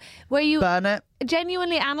 where you Burn it.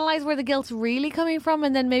 genuinely analyse where the guilt's really coming from,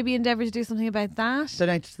 and then maybe endeavour to do something about that.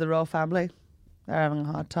 Donate to the royal family. They're having a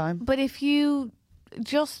hard time. But if you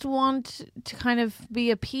just want to kind of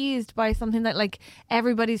be appeased by something that, like,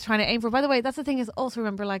 everybody's trying to aim for. By the way, that's the thing is also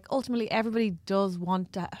remember, like, ultimately everybody does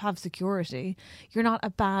want to have security. You're not a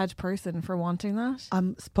bad person for wanting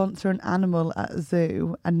that. Sponsor an animal at a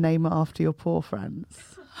zoo and name it after your poor friends.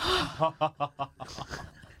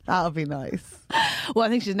 That'll be nice. Well, I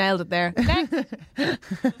think she's nailed it there. Next.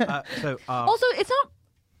 Also, it's not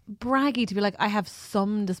braggy to be like, I have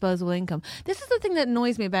some disposable income. This is the thing that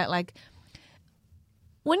annoys me about, like,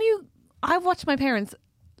 I've watched my parents,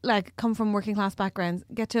 like, come from working class backgrounds,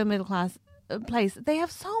 get to a middle class place. They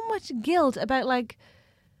have so much guilt about, like,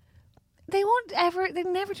 they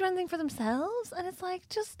never do anything for themselves. And it's like,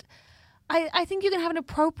 just, I think you can have an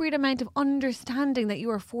appropriate amount of understanding that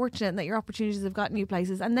you are fortunate and that your opportunities have gotten you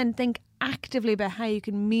places, and then think actively about how you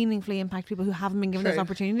can meaningfully impact people who haven't been given those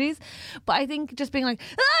opportunities. But I think just being like, take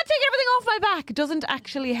everything off my back doesn't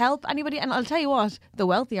actually help anybody. And I'll tell you what, the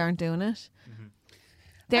wealthy aren't doing it.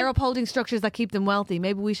 They're upholding structures that keep them wealthy.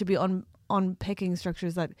 Maybe we should be unpicking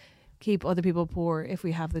structures that keep other people poor if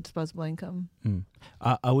we have the disposable income.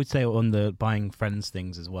 I would say on the buying friends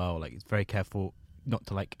things as well, like, it's very careful not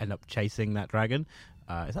to, like, end up chasing that dragon.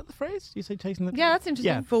 Is that the phrase? You say chasing the dragon? Yeah, that's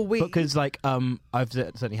interesting. Yeah, For weed. because, like, I've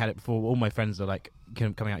certainly had it before. All my friends are, like, kind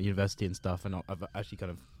of coming out of university and stuff, and I've actually kind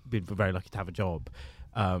of been very lucky to have a job.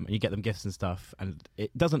 And you get them gifts and stuff, and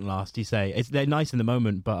it doesn't last. You say they're nice in the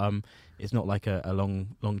moment, but it's not like a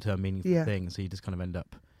long term meaningful thing. So you just kind of end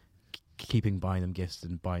up keeping buying them gifts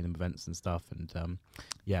and buying them events and stuff. And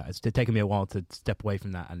it's taken me a while to step away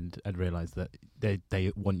from that and realize that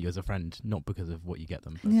they want you as a friend, not because of what you get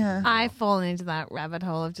them. Yeah. I've fallen into that rabbit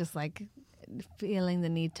hole of just, like, feeling the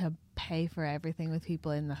need to pay for everything with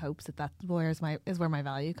people in the hopes that is where my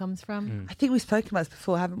value comes from. I think we've spoken about this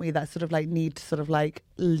before, haven't we? That sort of like need to sort of like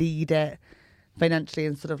lead it financially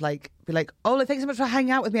and sort of like be like, oh, thanks so much for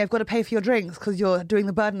hanging out with me. I've got to pay for your drinks because you're doing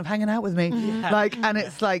the burden of hanging out with me. Like, and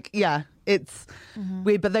it's like, yeah, it's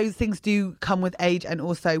weird, but those things do come with age and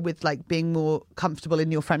also with like being more comfortable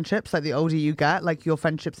in your friendships. Like the older you get, like your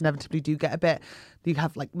friendships inevitably do get a bit, you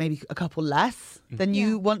have like maybe a couple less than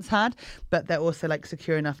you once had, but they're also like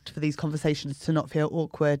secure enough for these conversations to not feel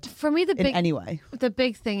awkward For me, in any way. The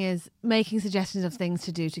big thing is making suggestions of things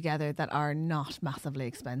to do together that are not massively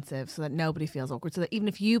expensive, so that nobody feels awkward. So that even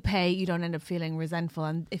if you pay, you don't end up feeling resentful,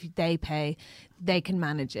 and if they pay, they can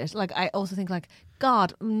manage it. Like I also think, like,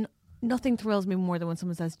 God, nothing thrills me more than when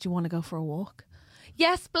someone says, "Do you want to go for a walk?"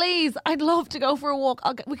 Yes, please. I'd love to go for a walk.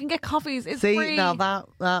 We can get coffees. It's free. See, now that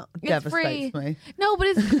It's devastates free. me. No, but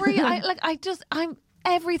it's free.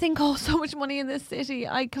 Everything costs so much money in this city.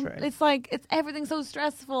 It's like everything's so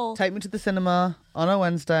stressful. Take me to the cinema on a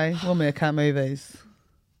Wednesday. We'll make our movies.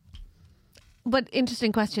 But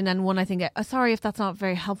interesting question, and one I think. Sorry if that's not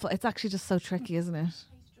very helpful. It's actually just so tricky, isn't it?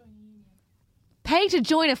 Pay to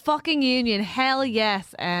join a fucking union. Hell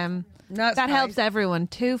yes. No, that helps everyone.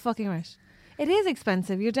 Too fucking right. It is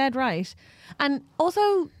expensive. You're dead right. And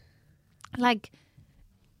also, like,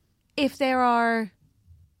 if there's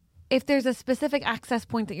a specific access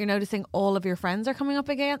point that you're noticing all of your friends are coming up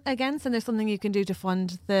against, and there's something you can do to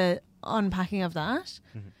fund the unpacking of that,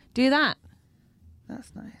 do that.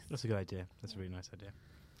 That's nice. That's a good idea. That's a really nice idea.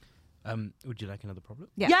 Would you like another problem?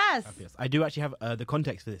 Yeah. Yes. Fabulous. I do actually have the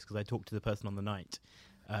context for this because I talked to the person on the night.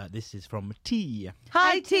 This is from T.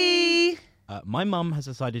 Hi, T. My mum has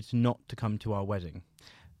decided not to come to our wedding.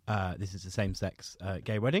 This is a same-sex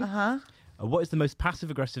gay wedding. What is the most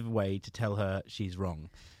passive-aggressive way to tell her she's wrong?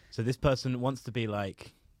 So this person wants to be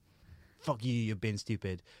like, fuck you, you're being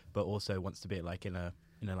stupid, but also wants to be like in a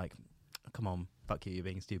like, come on, fuck you, you're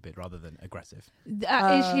being stupid, rather than aggressive.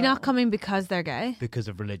 Is she not coming because they're gay? Because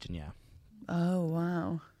of religion, yeah. Oh,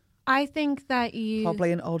 wow. I think that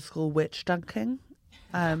Probably an old school witch dunking.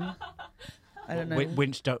 I don't know.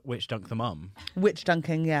 Witch dunk the mum? Witch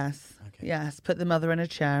dunking, yes. Okay. Yes, put the mother in a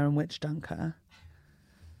chair and witch dunk her.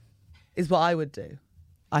 Is what I would do.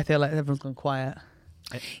 I feel like everyone's gone quiet.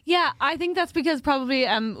 Yeah, I think that's because probably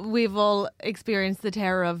we've all experienced the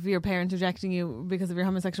terror of your parents rejecting you because of your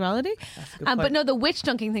homosexuality. That's a good But point. no, the witch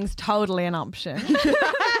dunking thing's totally an option.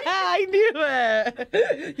 I knew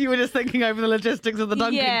it. You were just thinking over the logistics of the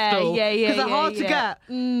dunking stool. Yeah. Because they're hard to get.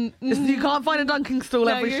 You can't find a dunking stool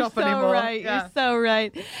No, every you're shop so anymore. Right. Yeah. You're so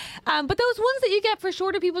right. But those ones that you get for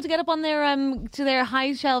shorter people to get up on their to their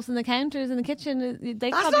high shelves in the counters in the kitchen,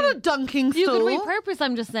 That's not a dunking You stool. could repurpose.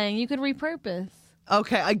 I'm just saying, you could repurpose.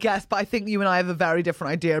 Okay, I guess, but I think you and I have a very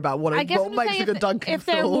different idea about what makes a good dunking if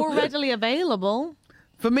stool. they're more readily available.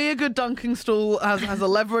 For me, a good dunking stool has a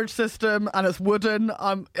leverage system and it's wooden.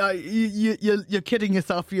 You're kidding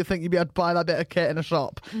yourself if you think you'd be able to buy that bit of kit in a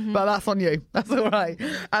shop. But that's on you. That's all right.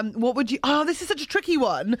 What would you... Oh, this is such a tricky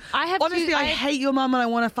one. Honestly, I hate your mum and I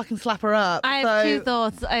want to fucking slap her up. I have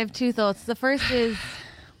two thoughts. The first is...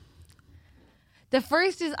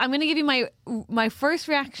 I'm going to give you my first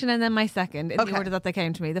reaction and then my second in the order that they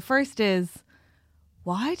came to me. The first is,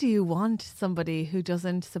 why do you want somebody who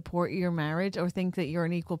doesn't support your marriage or think that you're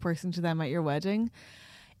an equal person to them at your wedding?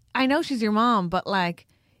 I know she's your mom, but like,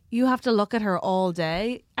 you have to look at her all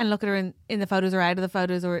day and look at her in the photos or out of the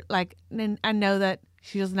photos, or like, and know that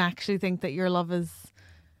she doesn't actually think that your love is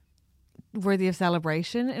worthy of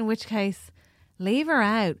celebration, in which case... leave her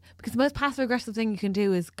out, because the most passive-aggressive thing you can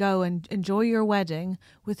do is go and enjoy your wedding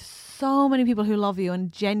with so many people who love you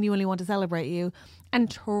and genuinely want to celebrate you, and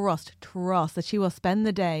trust that she will spend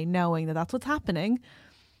the day knowing that that's what's happening,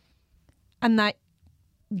 and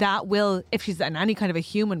that will, if she's any kind of a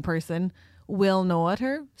human person, will gnaw at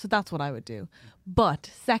her. So that's what I would do. But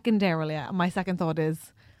secondarily, my second thought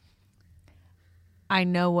is, I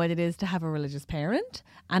know what it is to have a religious parent,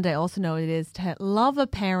 and I also know what it is to love a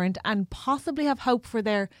parent and possibly have hope for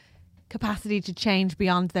their capacity to change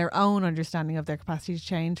beyond their own understanding of their capacity to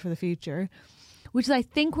change for the future, which is, I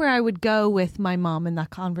think, where I would go with my mom in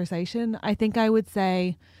that conversation. I think I would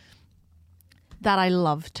say that I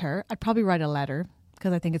loved her. I'd probably write a letter,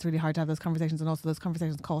 because I think it's really hard to have those conversations, and also those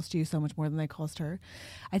conversations cost you so much more than they cost her.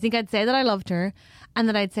 I think I'd say that I loved her, and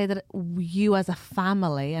that I'd say that you as a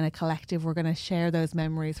family and a collective were going to share those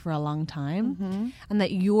memories for a long time, and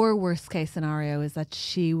that your worst case scenario is that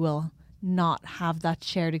she will not have that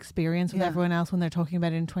shared experience with everyone else when they're talking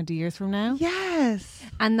about it in 20 years from now. Yes.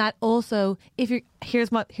 And that also, if you're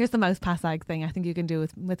here's the most passag thing I think you can do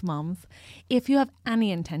with moms. If you have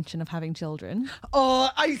any intention of having children.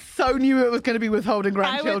 Oh, I so knew it was going to be withholding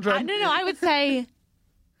grandchildren. I would say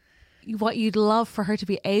what you'd love for her to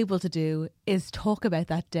be able to do is talk about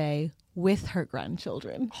that day with her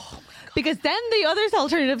grandchildren. Oh my God. Because then the other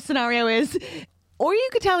alternative scenario is, or you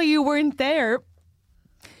could tell her you weren't there.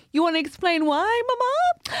 You want to explain why,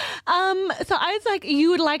 Mama? So I was like, you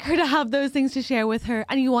would like her to have those things to share with her,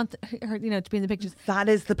 and you want her, to be in the pictures. That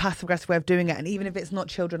is the passive aggressive way of doing it. And even if it's not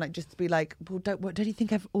children, like just to be like, well, don't you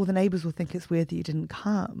think all the neighbours will think it's weird that you didn't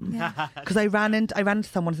come? Because I ran into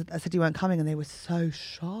someone, I said you weren't coming, and they were so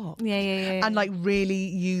shocked. Yeah. And like really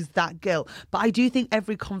used that guilt. But I do think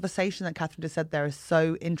every conversation that Catherine just said there is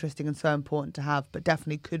so interesting and so important to have, but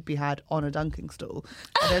definitely could be had on a dunking stool.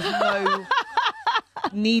 And there's no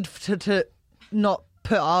need to not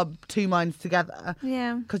put our two minds together.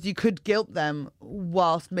 Yeah. Because you could guilt them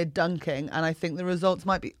whilst mid-dunking, and I think the results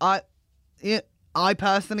might be... I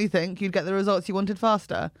personally think you'd get the results you wanted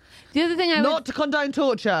faster. The other thing Not to condone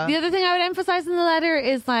torture. The other thing I would emphasise in the letter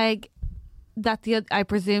is like that I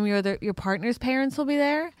presume your partner's parents will be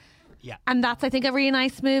there. Yeah. And that's, I think, a really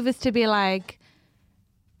nice move is to be like,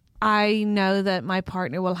 I know that my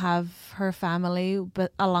partner will have her family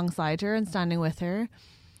but alongside her and standing with her.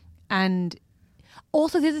 And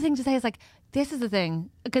also the other thing to say is like, this is the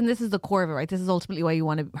thing. Again, this is the core of it, right? This is ultimately why you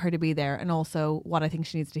want her to be there. And also what I think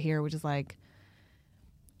she needs to hear, which is like,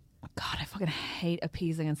 God, I fucking hate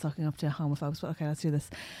appeasing and sucking up to homophobes. But okay, let's do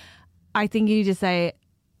this. I think you need to say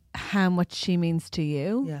how much she means to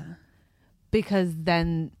you. Yeah. Because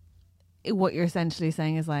then what you're essentially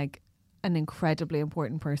saying is like, an incredibly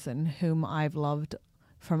important person whom I've loved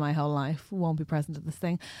for my whole life won't be present at this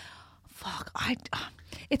thing. Fuck,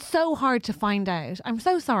 it's so hard to find out. I'm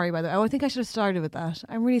so sorry, by the way. I think I should have started with that.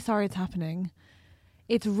 I'm really sorry it's happening.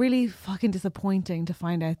 It's really fucking disappointing to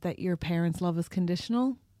find out that your parents' love is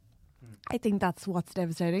conditional. I think that's what's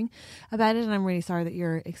devastating about it, and I'm really sorry that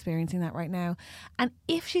you're experiencing that right now. And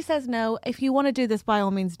if she says no, if you want to do this, by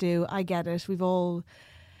all means do. I get it. We've all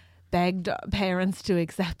begged parents to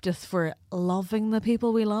accept us for loving the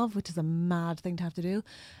people we love, which is a mad thing to have to do.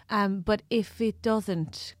 But if it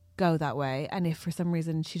doesn't go that way, and if for some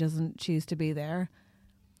reason she doesn't choose to be there,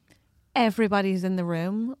 everybody who's in the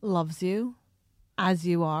room loves you as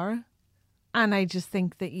you are. And I just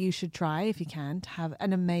think that you should try, if you can, to have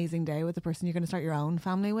an amazing day with the person you're going to start your own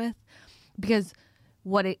family with. Because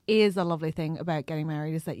what it is a lovely thing about getting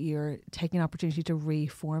married is that you're taking an opportunity to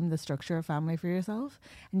reform the structure of family for yourself,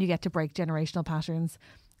 and you get to break generational patterns,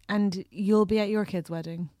 and you'll be at your kid's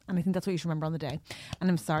wedding. And I think that's what you should remember on the day. And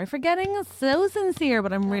I'm sorry for getting so sincere,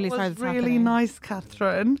 but I'm really sorry that's really happening. nice,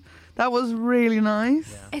 Catherine. That was really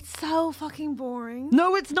nice. Yeah. It's so fucking boring.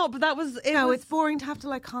 No, it's not, but that was... It's boring to have to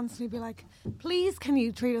like constantly be like, please can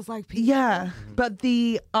you treat us like people? Yeah, but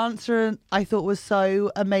the answer I thought was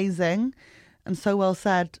so amazing and so well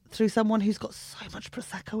said through someone who's got so much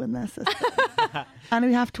Prosecco in their system. And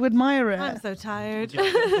we have to admire it. I'm so tired.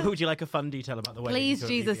 Would you like a fun detail about the wedding? Please,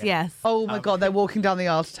 Jesus, yes. Oh my God, they're walking down the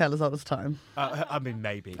aisle to tell us all this time. I mean,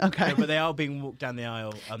 maybe. Okay. No, but they are being walked down the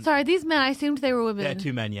aisle. Sorry, these men, I assumed they were women. They're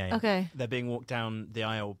two men, yeah. Okay. They're being walked down the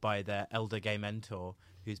aisle by their elder gay mentor,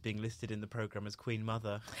 who's being listed in the programme as Queen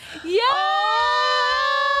Mother. Yeah!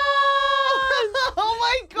 Oh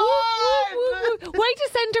my God! Way to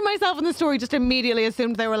centre myself in the story, just immediately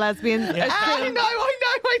assumed they were lesbians. I know.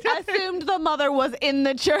 Assumed the mother was in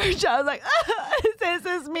the church. I was like, this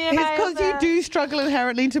is me and It's because you do struggle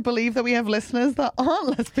inherently to believe that we have listeners that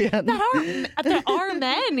aren't lesbian. There are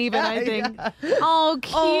men even, I think. Yeah. Oh,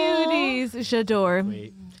 cuties. J'adore.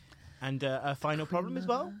 Sweet. And a final problem as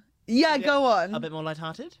well? Yeah, go on. A bit more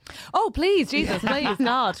lighthearted? Oh, please, Jesus, please,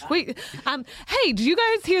 God. Hey, did you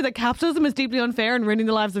guys hear that capitalism is deeply unfair and ruining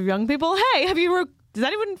the lives of young people? Hey, has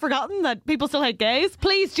anyone forgotten that people still hate gays?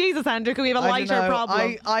 Please, Jesus, Andrew, can we have a lighter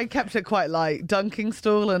problem? I kept it quite light. Dunking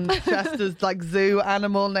stool and Chester's like zoo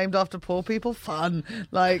animal named after poor people. Fun.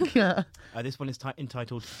 Like, yeah. This one is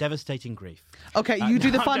entitled Devastating Grief. Okay, you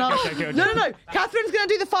do the fun answer. No. Catherine's going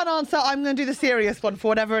to do the fun answer. I'm going to do the serious one for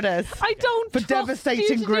whatever it is. I don't For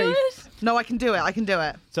devastating grief. No, I can do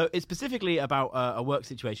it. So it's specifically about a work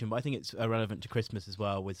situation, but I think it's relevant to Christmas as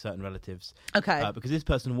well with certain relatives. Okay. Because this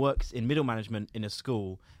person works in middle management in a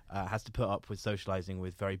school, has to put up with socialising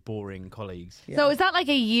with very boring colleagues. Yeah. So is that like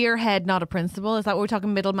a year head, not a principal? Is that what we're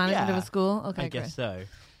talking, middle management of a school? Okay, I guess so.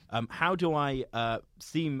 How do I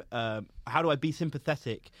how do I be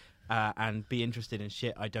sympathetic and be interested in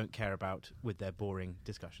shit I don't care about with their boring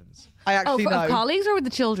discussions? I actually know. Colleagues or with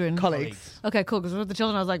the children? Colleagues. Okay, cool. Because with the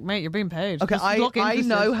children, I was like, mate, you're being paid. Okay, Just I look interested.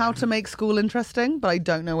 know how to make school interesting, but I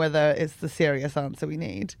don't know whether it's the serious answer we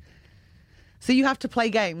need. So you have to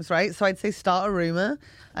play games, right? So I'd say start a rumour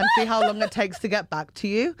and see how long it takes to get back to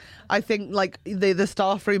you. I think like the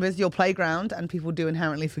staff room is your playground, and people do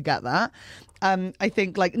inherently forget that. I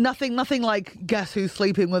think like nothing like guess who's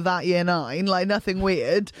sleeping with that year 9, like nothing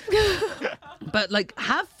weird. But, like,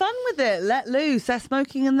 have fun with it. Let loose. They're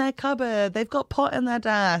smoking in their cupboard. They've got pot in their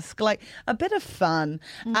desk. Like, a bit of fun.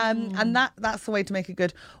 And that's the way to make it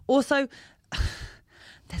good. Also,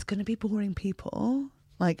 there's going to be boring people,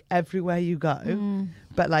 like, everywhere you go.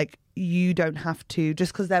 But, like, you don't have to,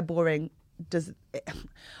 just because they're boring,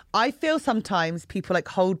 I feel sometimes people like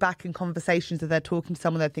hold back in conversations if they're talking to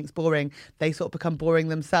someone they think's boring. They sort of become boring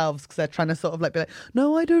themselves because they're trying to sort of like be like,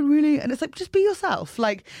 no, I don't really. And it's like, just be yourself.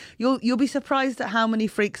 Like you'll be surprised at how many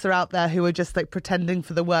freaks are out there who are just like pretending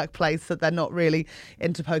for the workplace that they're not really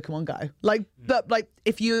into Pokemon Go. Like, but like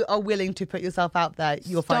if you are willing to put yourself out there,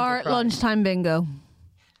 you'll find your pride. Lunchtime bingo.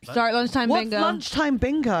 Start lunchtime What's bingo. Lunchtime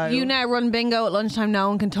bingo? You now run bingo at lunchtime. No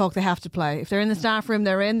one can talk. They have to play. If they're in the staff room,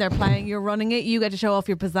 they're playing. You're running it. You get to show off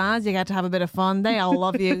your pizzazz. You get to have a bit of fun. They all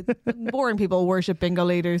love you. Boring people worship bingo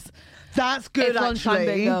leaders. That's good. It's lunchtime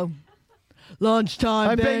actually. bingo.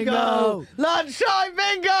 Lunchtime bingo. Lunchtime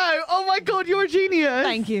bingo. Oh my God, you're a genius.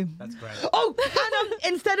 Thank you. That's great. Oh,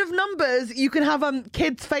 and instead of numbers, you can have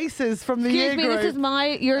kids' faces from the year Excuse me, group. this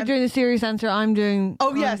is you're doing the serious answer. I'm doing.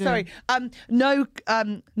 Oh yeah, sorry.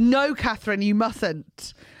 No, Catherine, you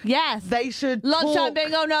mustn't. Yes. They should Lunchtime talk.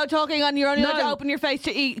 bingo, no talking on. You're only allowed to No. open your face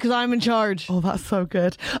to eat because I'm in charge. Oh, that's so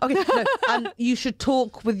good. Okay, no, you should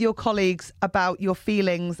talk with your colleagues about your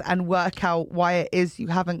feelings and work out why it is you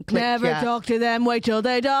haven't clicked Never yet. talk to them. Wait till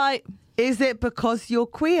they die. Is it because you're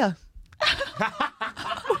queer?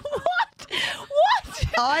 What?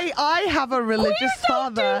 I have a religious Queers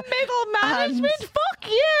don't father. do middle management. and- Fuck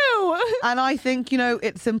you. And I think,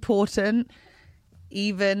 it's important,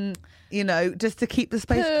 even, just to keep the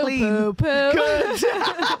space clean. Poo, poo. Good.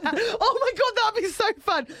 Oh my God, that'd be so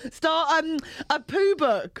fun. Start a poo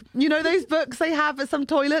book. You know those books they have at some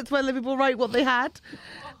toilets where people write what they had?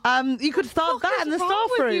 You could start that in the staff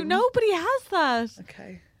room. You? Nobody has that.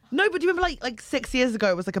 Okay. No, but do you remember like 6 years ago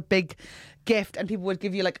it was like a big gift and people would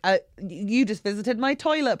give you like you just visited my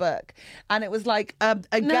toilet book and it was like a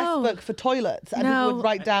guest book for toilets and people would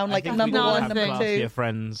write down like number one, number two. Your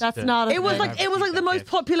friends. That's not a It was thing. like the most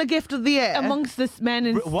popular gift of the year. Amongst the men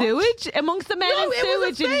in What? sewage? Amongst the men No, in it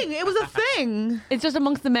was sewage. a thing. It was a thing. It's just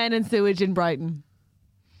amongst the men in sewage in Brighton.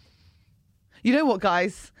 You know what,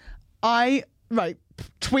 guys?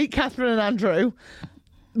 Tweet Catherine and Andrew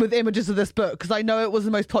with images of this book because I know it was the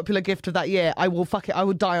most popular gift of that year. I will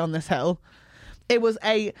die on this hill. It was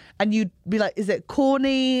and you'd be like, is it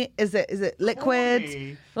corny? Is it liquid?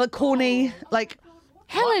 Corny. Like corny? Like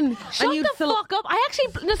Helen, shut you'd the fill- fuck up. I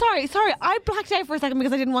actually, no, sorry. I blacked out for a second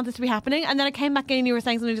because I didn't want this to be happening. And then I came back in and you were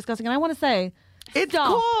saying something disgusting. And I want to say, it's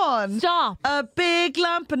stop. corn. Stop. A big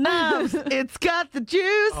lump of nubs. It's got the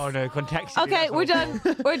juice. Oh no, contextually. Okay, we're done.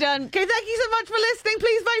 We're done. Okay, thank you so much for listening.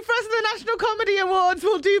 Please vote for us in the National Comedy Awards.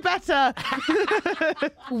 We'll do better.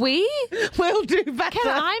 We'll do better. Can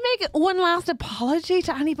I make one last apology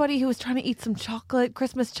to anybody who was trying to eat some chocolate,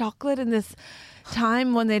 Christmas chocolate, in this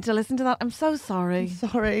time when they had to listen to that? I'm so sorry.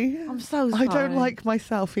 Sorry. I'm so sorry. I don't like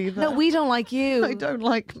myself either. No, we don't like you. I don't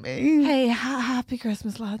like me. Hey, happy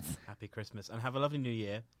Christmas, lads. Happy Christmas and have a lovely New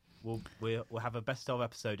Year. We'll have a best of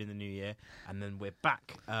episode in the New Year, and then we're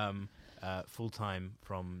back full time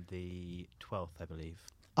from the 12th, I believe.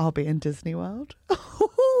 I'll be in Disney World.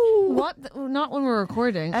 What? Not when we're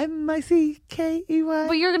recording. MICKEY.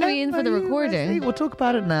 But you're going to be in for the recording. We'll talk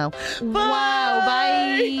about it now. Wow,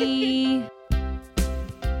 bye.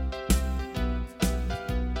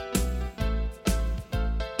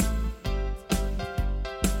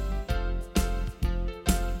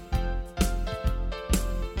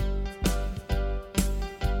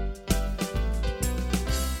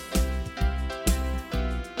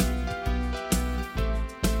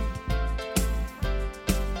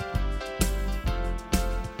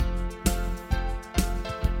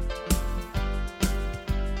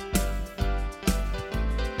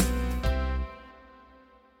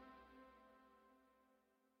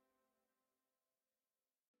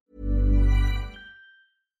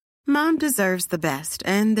 Mom deserves the best,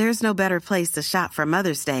 and there's no better place to shop for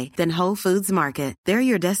Mother's Day than Whole Foods Market. They're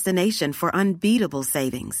your destination for unbeatable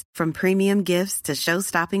savings, from premium gifts to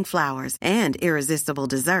show-stopping flowers and irresistible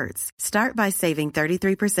desserts. Start by saving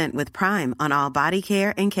 33% with Prime on all body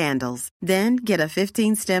care and candles. Then get a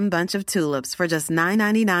 15-stem bunch of tulips for just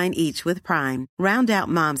 $9.99 each with Prime. Round out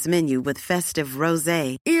Mom's menu with festive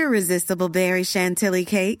rosé, irresistible berry chantilly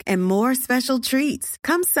cake, and more special treats.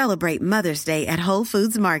 Come celebrate Mother's Day at Whole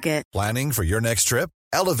Foods Market. Planning for your next trip?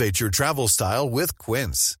 Elevate your travel style with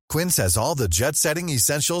Quince. Quince has all the jet-setting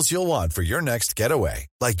essentials you'll want for your next getaway,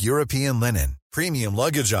 like European linen, premium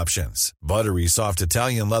luggage options, buttery soft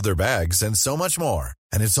Italian leather bags, and so much more.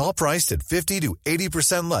 And it's all priced at 50 to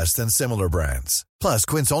 80% less than similar brands. Plus,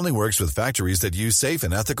 Quince only works with factories that use safe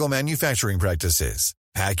and ethical manufacturing practices.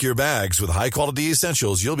 Pack your bags with high-quality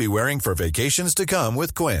essentials you'll be wearing for vacations to come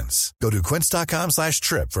with Quince. Go to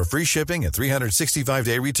quince.com/trip for free shipping and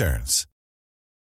 365-day returns.